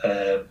rugby.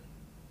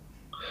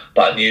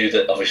 But I knew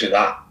that obviously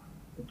that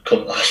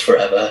couldn't last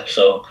forever,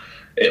 so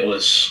it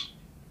was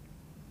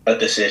a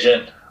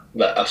decision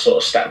that I sort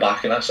of stepped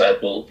back and I said,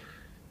 well,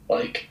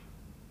 like,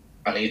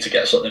 I need to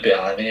get something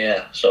behind me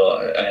here.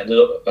 So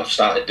I've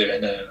started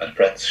doing an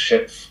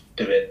apprenticeship,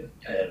 doing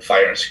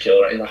fire and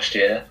security last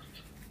year.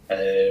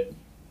 I've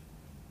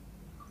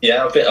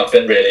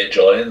been really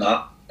enjoying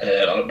that.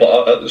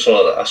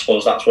 So I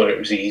suppose that's where it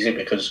was easy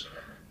because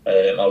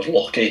I was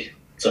lucky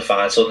to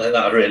find something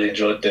that I really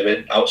enjoyed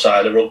doing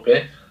outside of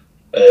rugby.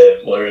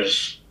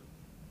 Whereas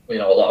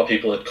a lot of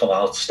people would come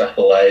out, step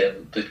away,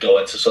 and they'd go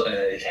into something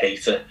and they'd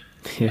hate it,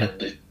 Yeah. and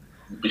they'd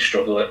be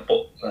struggling.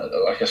 But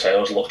like I say, I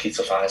was lucky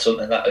to find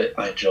something that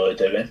I enjoy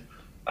doing,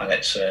 and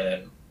it's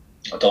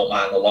I don't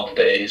mind the long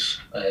days.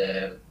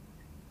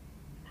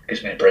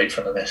 Gives me a break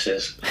from the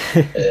missus.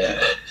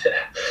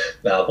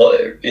 No,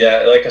 but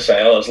yeah, like I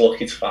say, I was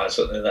lucky to find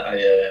something that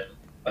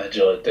I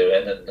enjoyed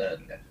doing, and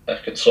I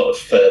could sort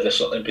of further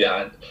something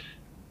beyond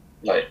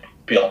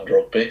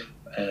rugby,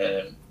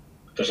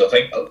 because I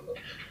think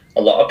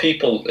a lot of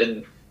people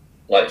in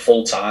like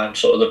full time,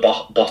 sort of the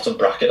bottom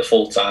bracket of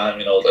full time,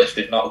 if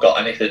they've not got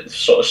anything, they're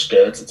sort of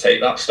scared to take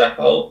that step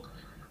out,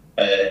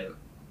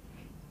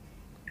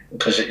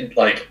 because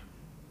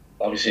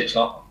obviously it's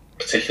not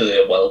particularly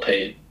a well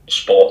paid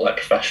sport, like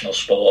professional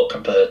sport,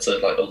 compared to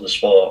like other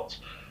sports,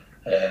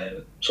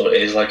 so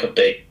it is like a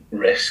big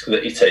risk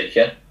that you're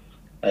taking,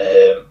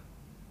 but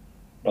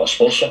I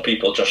suppose some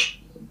people just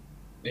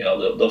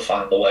they'll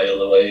find a way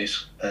other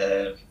ways,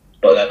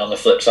 but then on the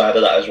flip side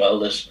of that as well,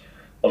 there's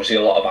obviously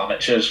a lot of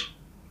amateurs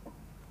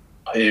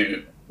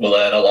who will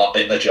earn a lot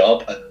in the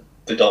job and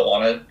they don't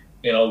want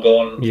to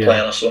go and play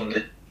on a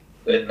Sunday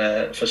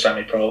for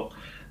semi-pro,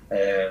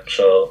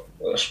 so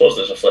I suppose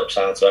there's a flip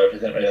side to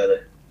everything,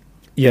 really.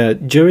 Yeah,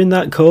 during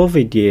that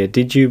COVID year,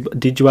 did you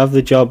have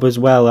the job as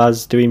well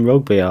as doing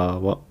rugby,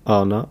 or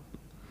not?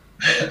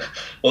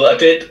 Well, I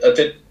did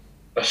a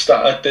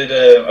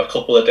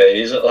couple of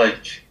days at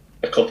like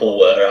a couple of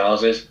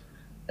warehouses.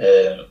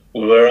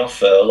 We were on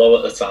furlough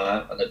at the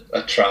time, and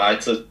I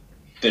tried to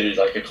do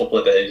like a couple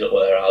of days at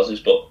warehouses,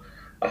 but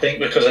I think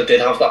because I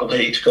did have that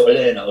wage coming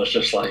in, I was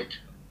just like,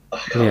 I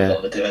can't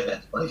bother doing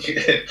it.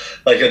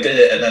 Like I did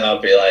it, and then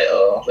I'd be like,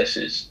 oh, this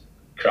is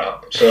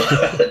crap. So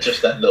I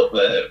just end up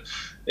I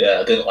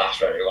didn't last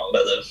very long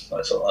at them.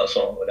 That's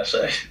all I'm going to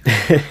say.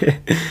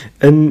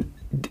 And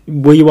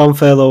were you on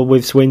furlough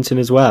with Swinton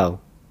as well?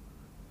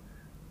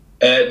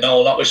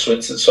 No, not with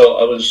Swinton. So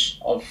I was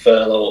on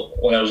furlough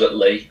when I was at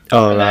Leigh.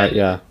 Oh, right,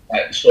 yeah.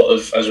 Sort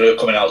of as we were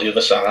coming out the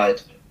other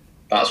side,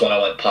 that's when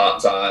I went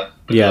part-time.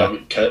 Yeah.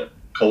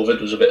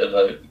 COVID was a bit of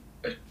a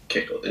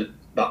kick up the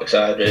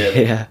backside,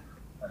 really. Yeah.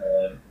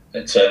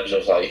 In terms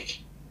of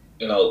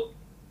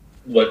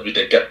when we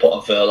did get put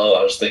on furlough,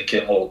 I was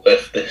thinking, well,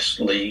 if this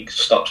league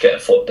stops getting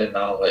funding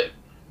now, like,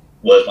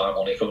 where's my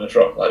money coming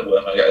from? Like, where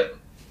am I getting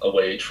a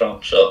wage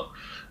from? So,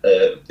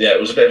 it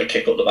was a bit of a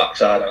kick up the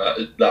backside,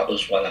 and that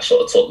was when I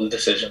sort of took the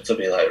decision to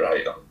be like,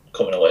 right, I'm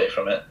coming away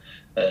from it.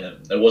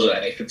 It wasn't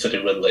anything to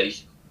do with Leigh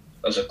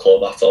as a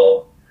club at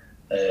all.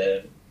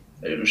 It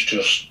was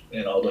just,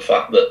 the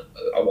fact that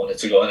I wanted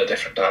to go in a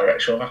different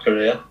direction with my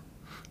career.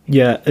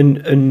 Yeah,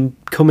 and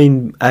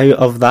coming out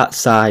of that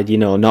side,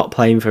 not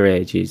playing for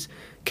ages,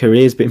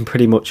 career's been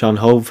pretty much on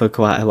hold for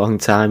quite a long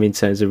time in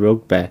terms of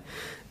rugby.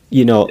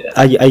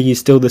 Are you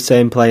still the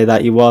same player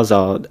that you was,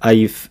 or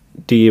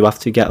do you have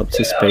to get up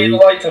to speed?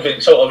 I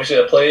think so. Obviously,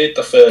 I played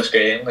the first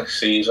game this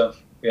season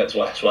against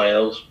West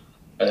Wales,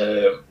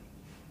 but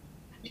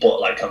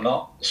I'm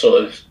not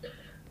sort of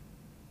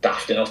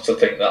daft enough to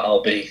think that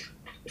I'll be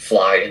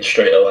flying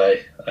straight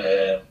away.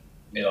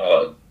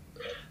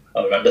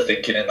 I remember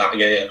thinking in that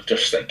game,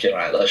 just thinking,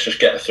 right, let's just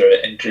get through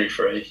it injury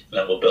free, and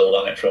then we'll build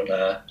on it from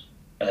there.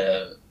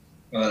 And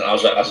then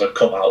as I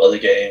come out of the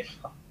game,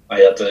 I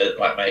had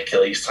my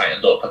Achilles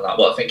tightened up and that.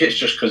 But I think it's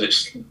just because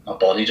it's my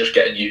body just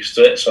getting used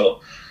to it. So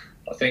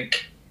I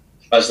think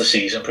as the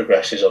season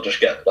progresses, I'll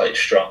just get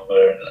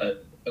stronger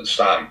and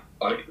start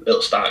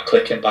it'll start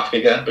clicking back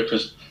again,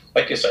 because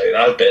like you say,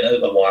 I've been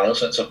a while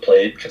since I've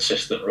played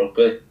consistent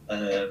rugby.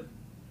 I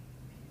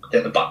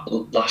think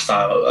the last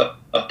time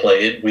I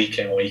played week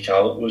in, week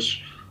out was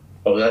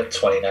probably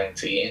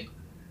 2019,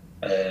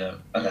 and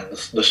then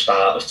the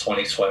start of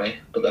 2020.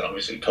 But then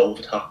obviously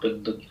COVID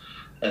happened,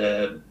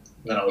 and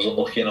then I was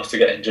unlucky enough to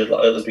get injured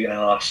at the beginning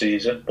of last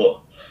season. But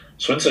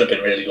Swinton have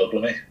been really good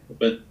with me,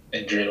 with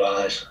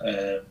injury-wise.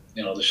 They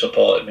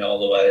supported me all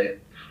the way.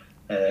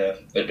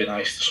 It'd be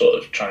nice to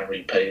sort of try and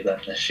repay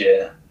them this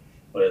year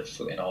with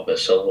a bit of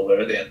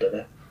silverware at the end of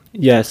it.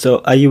 Yeah,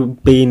 so are you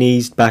being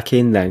eased back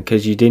in then?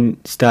 Because you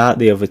didn't start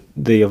the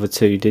other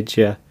two, did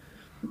you?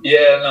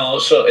 Yeah, no,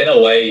 so in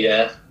a way,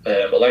 yeah.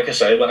 But like I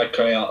say, when I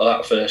came out of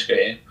that first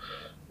game,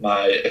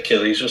 my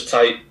Achilles was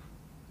tight.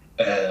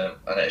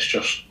 And it's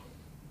just,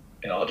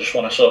 I just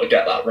want to sort of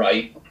get that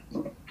right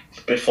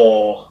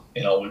before,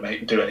 we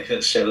do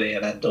anything silly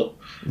and end up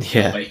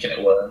making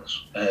it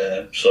worse.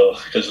 So,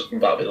 because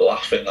that'll be the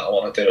last thing that I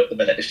want to do at the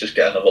minute, is just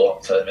get another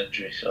long-term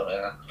injury, so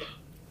yeah.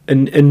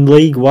 And in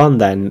League One,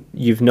 then,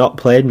 you've not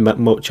played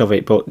much of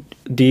it, but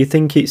do you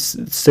think it's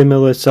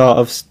similar sort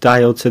of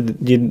style to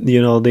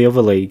the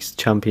other leagues,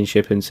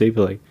 Championship and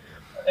Super League?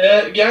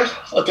 Yeah,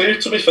 I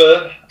do. To be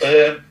fair,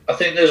 I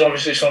think there's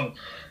obviously some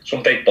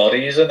big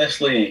bodies in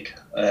this league.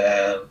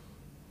 There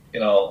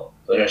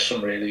are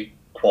some really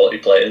quality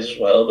players as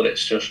well, but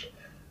it's just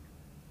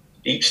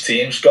each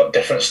team's got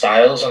different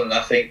styles, and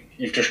I think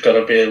you've just got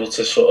to be able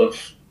to sort of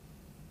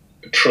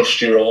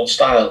trust your own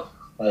style.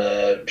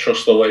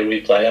 Trust the way we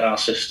play in our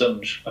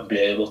systems, and be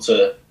able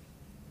to,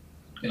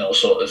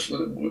 sort of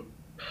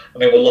I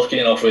mean, we're lucky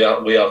enough. We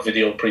have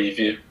video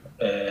preview,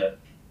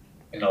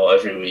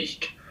 every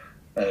week.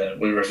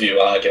 We review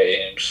our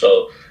games,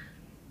 so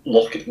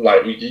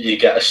you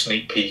get a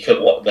sneak peek at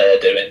what they're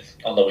doing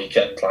on the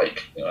weekend.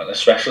 And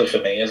especially for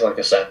me as like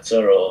a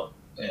centre or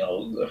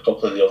a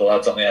couple of the other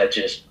lads on the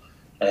edges.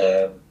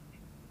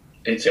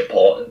 It's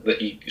important that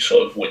you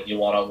sort of win your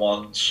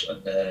one-on-ones,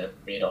 and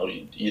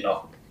you're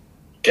not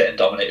getting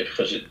dominated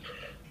because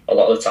a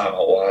lot of the time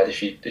out wide,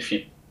 if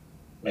you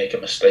make a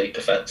mistake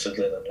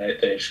defensively, then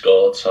they've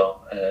scored. So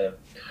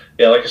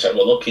like I said,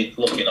 we're lucky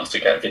enough to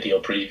get video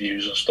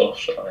previews and stuff.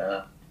 So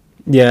yeah.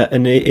 Yeah,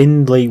 and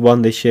in League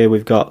One this year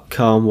we've got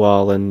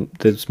Cornwall, and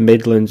there's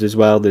Midlands as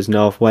well. There's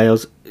North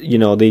Wales.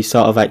 These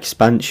sort of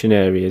expansion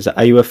areas.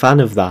 Are you a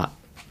fan of that?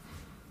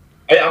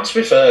 I am, to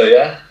be fair.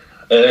 Yeah.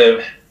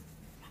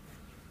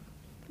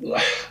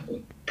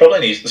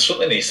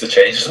 Something needs to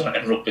change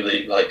in rugby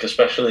league,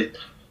 especially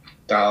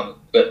down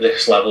at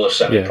this level of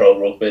semi-pro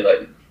rugby.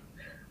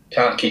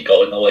 Can't keep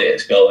going the way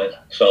it's going.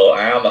 So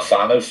I am a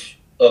fan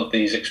of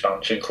these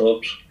expansion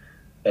clubs.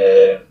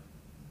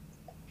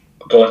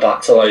 Going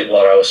back to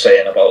what I was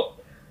saying about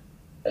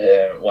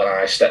when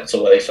I stepped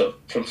away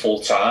from full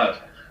time,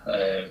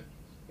 I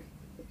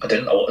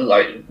didn't know.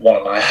 One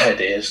of my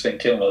ideas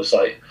thinking was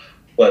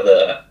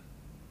whether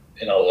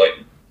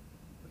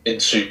in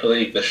Super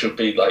League there should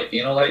be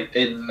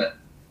in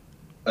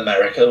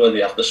America where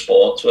they have the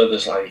sports where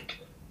there's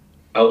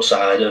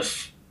outside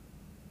of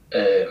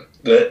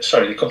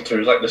they come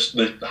through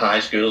the high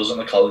schools and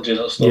the colleges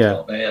and stuff,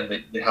 don't they?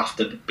 And they have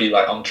to be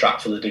on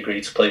track for the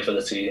degree to play for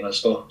the team and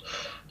stuff.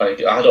 I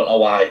don't know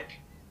why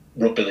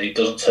rugby league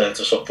doesn't turn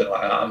to something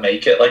like that and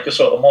make it a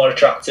sort of more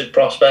attractive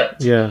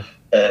prospect. Yeah.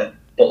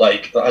 But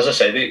as I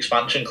say, the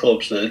expansion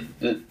clubs,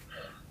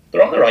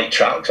 they're on the right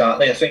tracks, aren't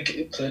they? I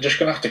think they're just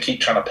going to have to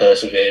keep trying to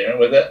persevere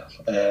with it.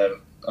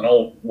 I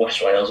know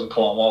West Wales and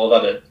Cornwall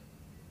have had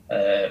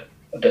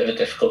a bit of a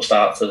difficult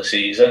start to the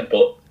season,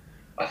 but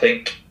I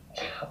think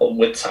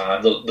with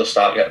time they'll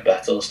start getting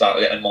better. They'll start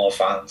getting more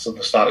fans, and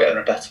they'll start getting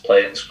a better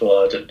playing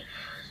squad. And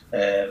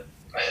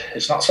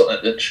it's not something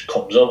that just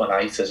comes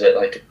overnight, is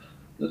it?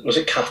 Was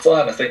it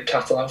Catalan? I think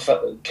Catalan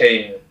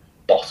came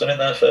bottom in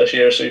their first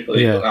year of Super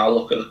League, but now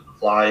look at them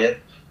flying.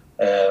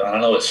 And I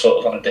know it's sort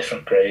of on a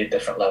different grade,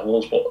 different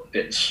levels, but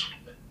it's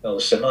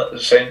the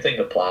same thing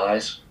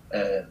applies.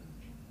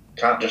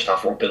 Can't just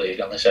have rugby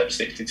league on this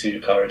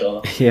M62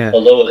 corridor. Yeah.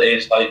 Although it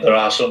is there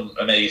are some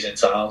amazing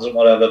towns and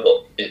whatever,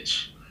 but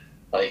it's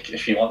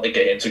if you want the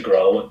game to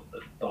grow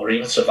or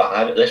even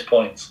survive at this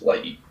point,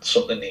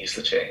 something needs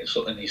to change,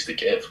 something needs to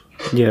give.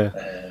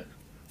 Yeah.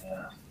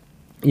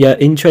 Yeah,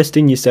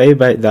 interesting you say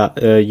about that,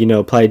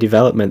 player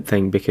development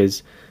thing,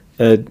 because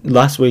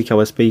last week I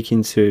was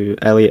speaking to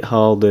Elliot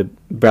Hall, the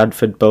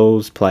Bradford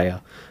Bulls player.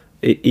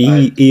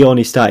 He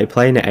only started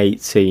playing at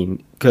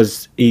 18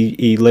 because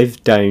he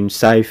lived down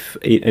south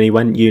and he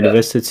went to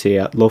university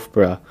at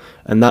Loughborough,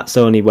 and that's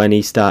only when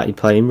he started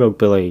playing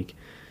rugby league.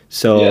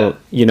 So,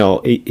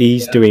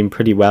 he's doing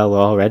pretty well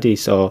already.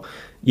 So,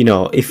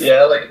 if...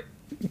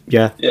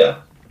 Yeah.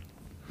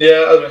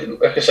 I mean,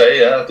 like I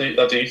say, I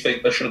do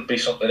think there should be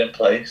something in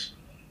place,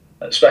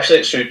 especially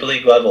at Super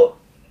League level,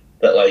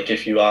 that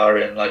if you are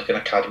in an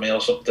academy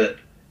or something,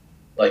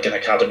 an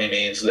academy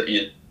means that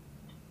you're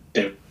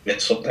doing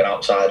something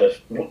outside of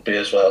rugby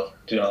as well.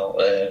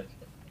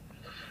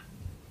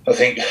 I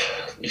think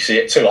you see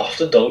it too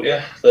often, don't you?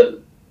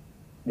 That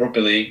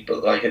rugby league,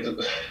 but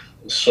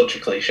it's such a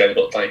cliche,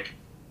 but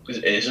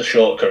it is a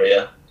short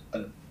career,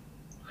 and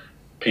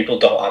people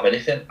don't have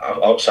anything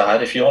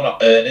outside. If you're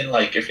not earning,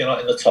 if you're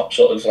not in the top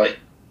sort of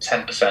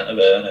 10% of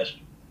earners,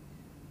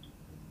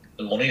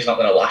 the money's not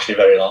going to last you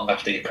very long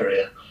after your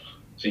career.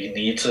 So you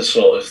need to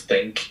sort of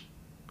think,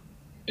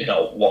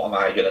 what am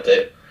I going to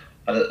do?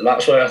 And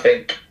that's where I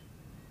think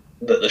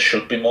that there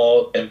should be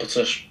more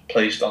impetus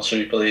placed on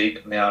Super League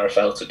and the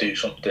RFL to do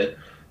something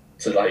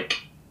to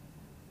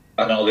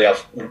I know they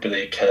have Rugby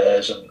League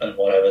Cares and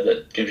whatever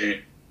that gives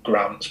you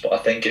grants, but I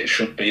think it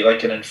should be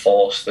an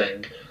enforced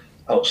thing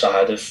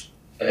outside of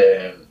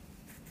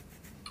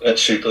at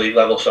Super League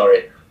level,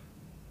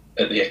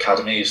 at the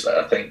academies. That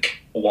I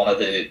think one of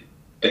the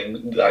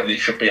things that they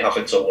should be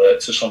having to work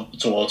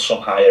towards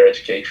some higher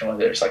education,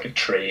 whether it's a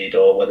trade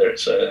or whether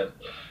it's a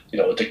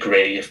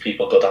degree, if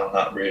people go down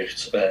that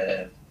route.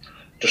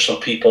 Just so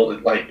people,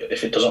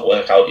 if it doesn't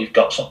work out, you've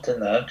got something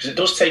there, because it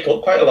does take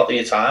up quite a lot of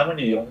your time when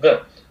you're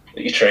younger.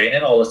 You're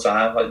training all the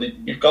time.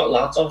 You've got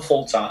lads on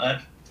full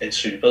time in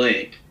Super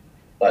League,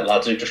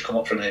 lads who just come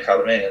up from the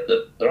academy, and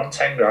they're on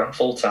 10 grand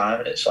full time,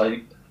 and it's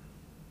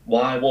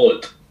why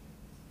would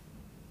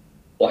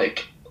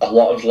a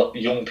lot of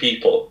young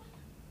people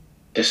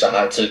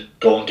decide to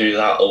go and do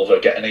that over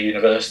getting a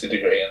university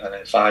degree, and then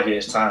in 5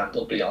 years' time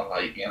they'll be on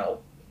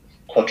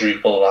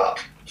quadruple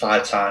that,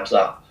 5 times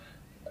that.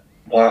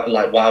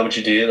 Why would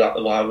you do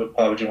that? Why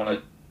would you want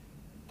to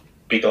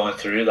be going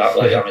through that,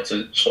 having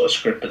to sort of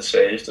scrimp and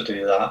save to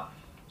do that?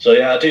 So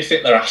I do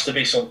think there has to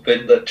be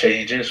something that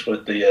changes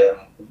with the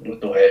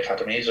way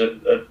academies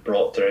are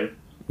brought through.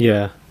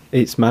 Yeah,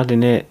 It's mad,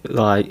 innit?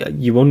 Like,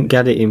 you wouldn't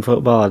get it in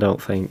football, I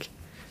don't think.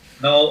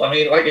 No, I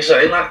mean, like you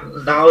say, like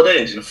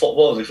nowadays in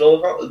football, they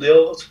all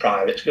go to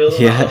private schools,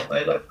 and Yeah. that,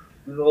 don't they? Like,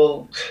 they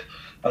all,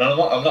 and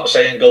I'm not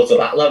saying go to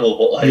that level,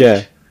 but like,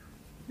 Yeah.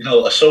 you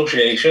know,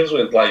 associations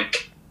with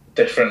like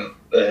different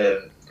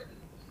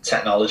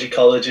technology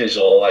colleges,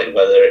 or like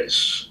whether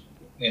it's,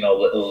 you know,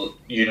 little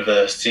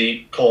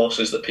university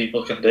courses that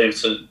people can do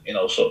to, you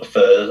know, sort of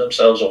further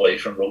themselves away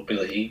from rugby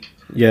league.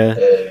 Yeah.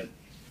 They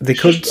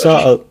It's could just,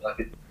 sort of.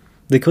 like,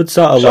 They could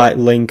sort of so, like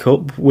link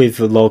up with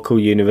the local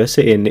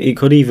university, and it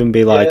could even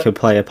be like yeah, a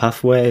player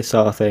pathway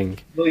sort of thing.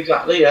 well,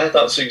 exactly, yeah,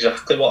 that's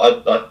exactly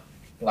what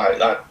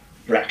I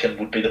reckon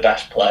would be the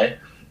best play.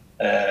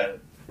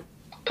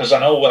 Because I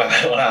know when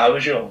I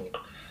was young,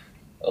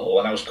 or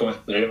when I was coming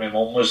through, my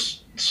mum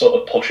was sort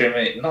of pushing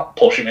me, not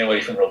pushing me away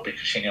from rugby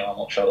because she knew how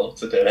much I loved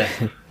to do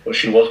it, but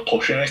she was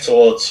pushing me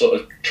towards sort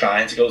of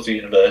trying to go to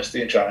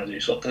university and trying to do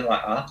something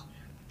like that.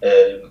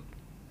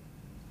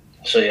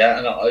 So yeah,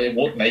 and it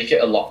would make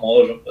it a lot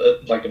more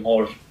like a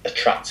more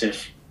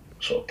attractive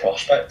sort of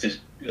prospect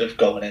of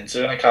going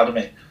into an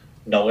academy,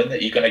 knowing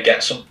that you're going to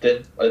get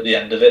something at the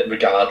end of it,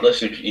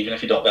 regardless. Even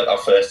if you don't get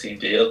that first team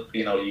deal,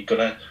 you know you're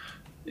gonna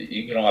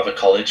have a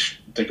college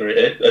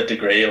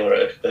degree or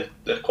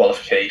a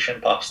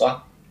qualification past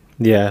that.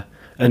 Yeah,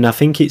 and I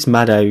think it's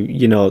mad how,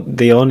 you know,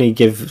 they only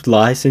give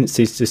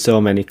licenses to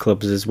so many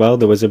clubs as well.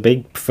 There was a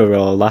big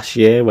furore last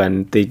year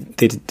when they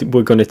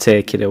were going to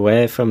take it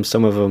away from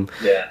some of them.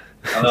 Yeah,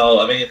 I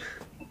know. I mean,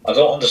 I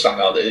don't understand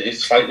how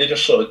it's like they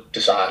just sort of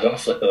decide on a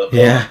flip of a coin.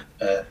 Yeah.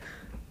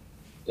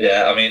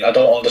 Yeah, I mean, I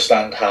don't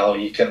understand how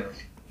you can,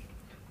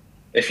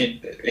 if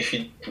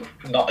you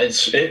not in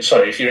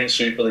sorry, if you're in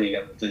Super League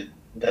and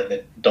then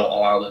they don't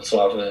allow them to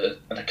have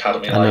an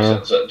academy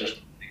license. That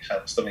just makes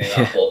sense to me.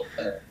 That,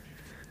 but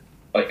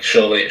like,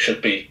 surely it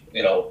should be,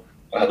 you know,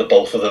 either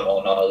both of them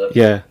or none of them.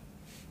 Yeah.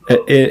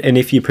 And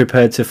if you're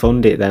prepared to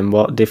fund it, then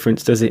what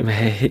difference does it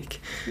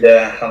make?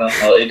 Yeah, I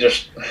know. It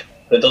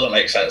doesn't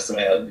make sense to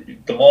me.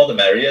 The more the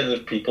merrier. The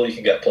people you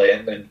can get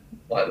playing in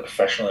like the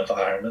professional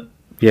environment.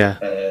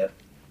 Yeah.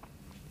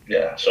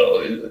 Yeah.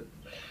 So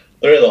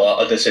there is a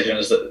lot of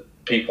decisions that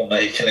people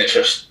make, and it's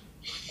just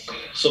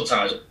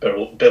sometimes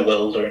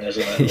bewildering,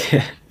 isn't it?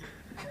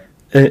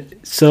 Yeah.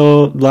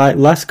 So, like,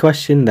 last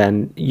question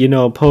then. You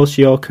know, post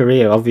your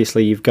career,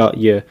 obviously you've got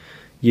your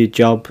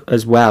job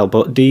as well,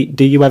 but do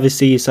you ever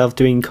see yourself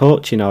doing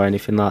coaching or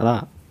anything like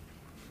that?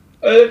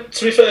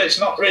 To be fair, it's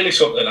not really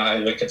something I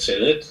ever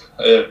considered.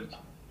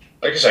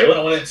 Like I say, when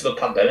I went into the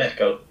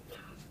pandemic,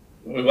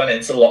 we went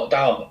into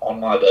lockdown on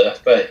my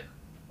birthday,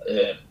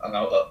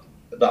 and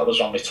that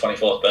was on my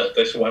 24th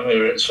birthday. So when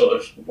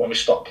when we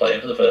stopped playing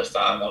for the first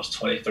time, I was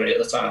 23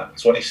 at the time,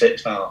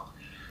 26 now.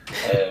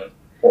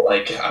 But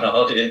like, I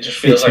know, it just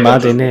feels It's like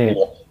mad, I've innit?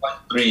 lost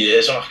like 3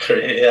 years of my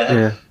career.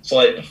 Yeah. So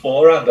like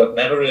beforehand, I'd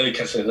never really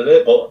considered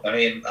it. But I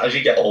mean, as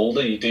you get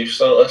older, you do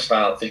sort of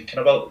start thinking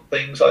about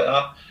things like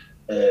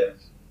that.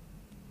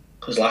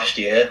 Because last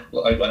year,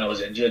 like when I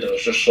was injured, it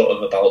was just sort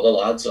of about the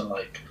lads and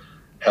like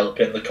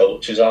helping the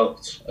coaches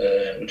out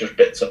with just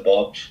bits and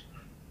bobs,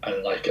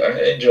 and like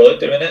I enjoyed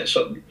doing it.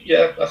 So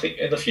yeah, I think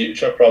in the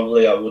future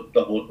probably I would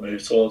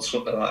move towards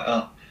something like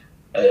that.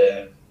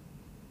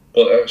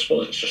 But I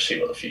suppose it's just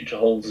see what the future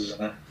holds,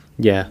 isn't it?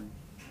 Yeah.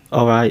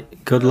 All right.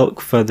 Good luck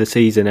for the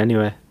season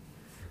anyway.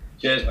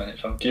 Cheers, mate.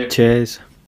 Thank you. Cheers.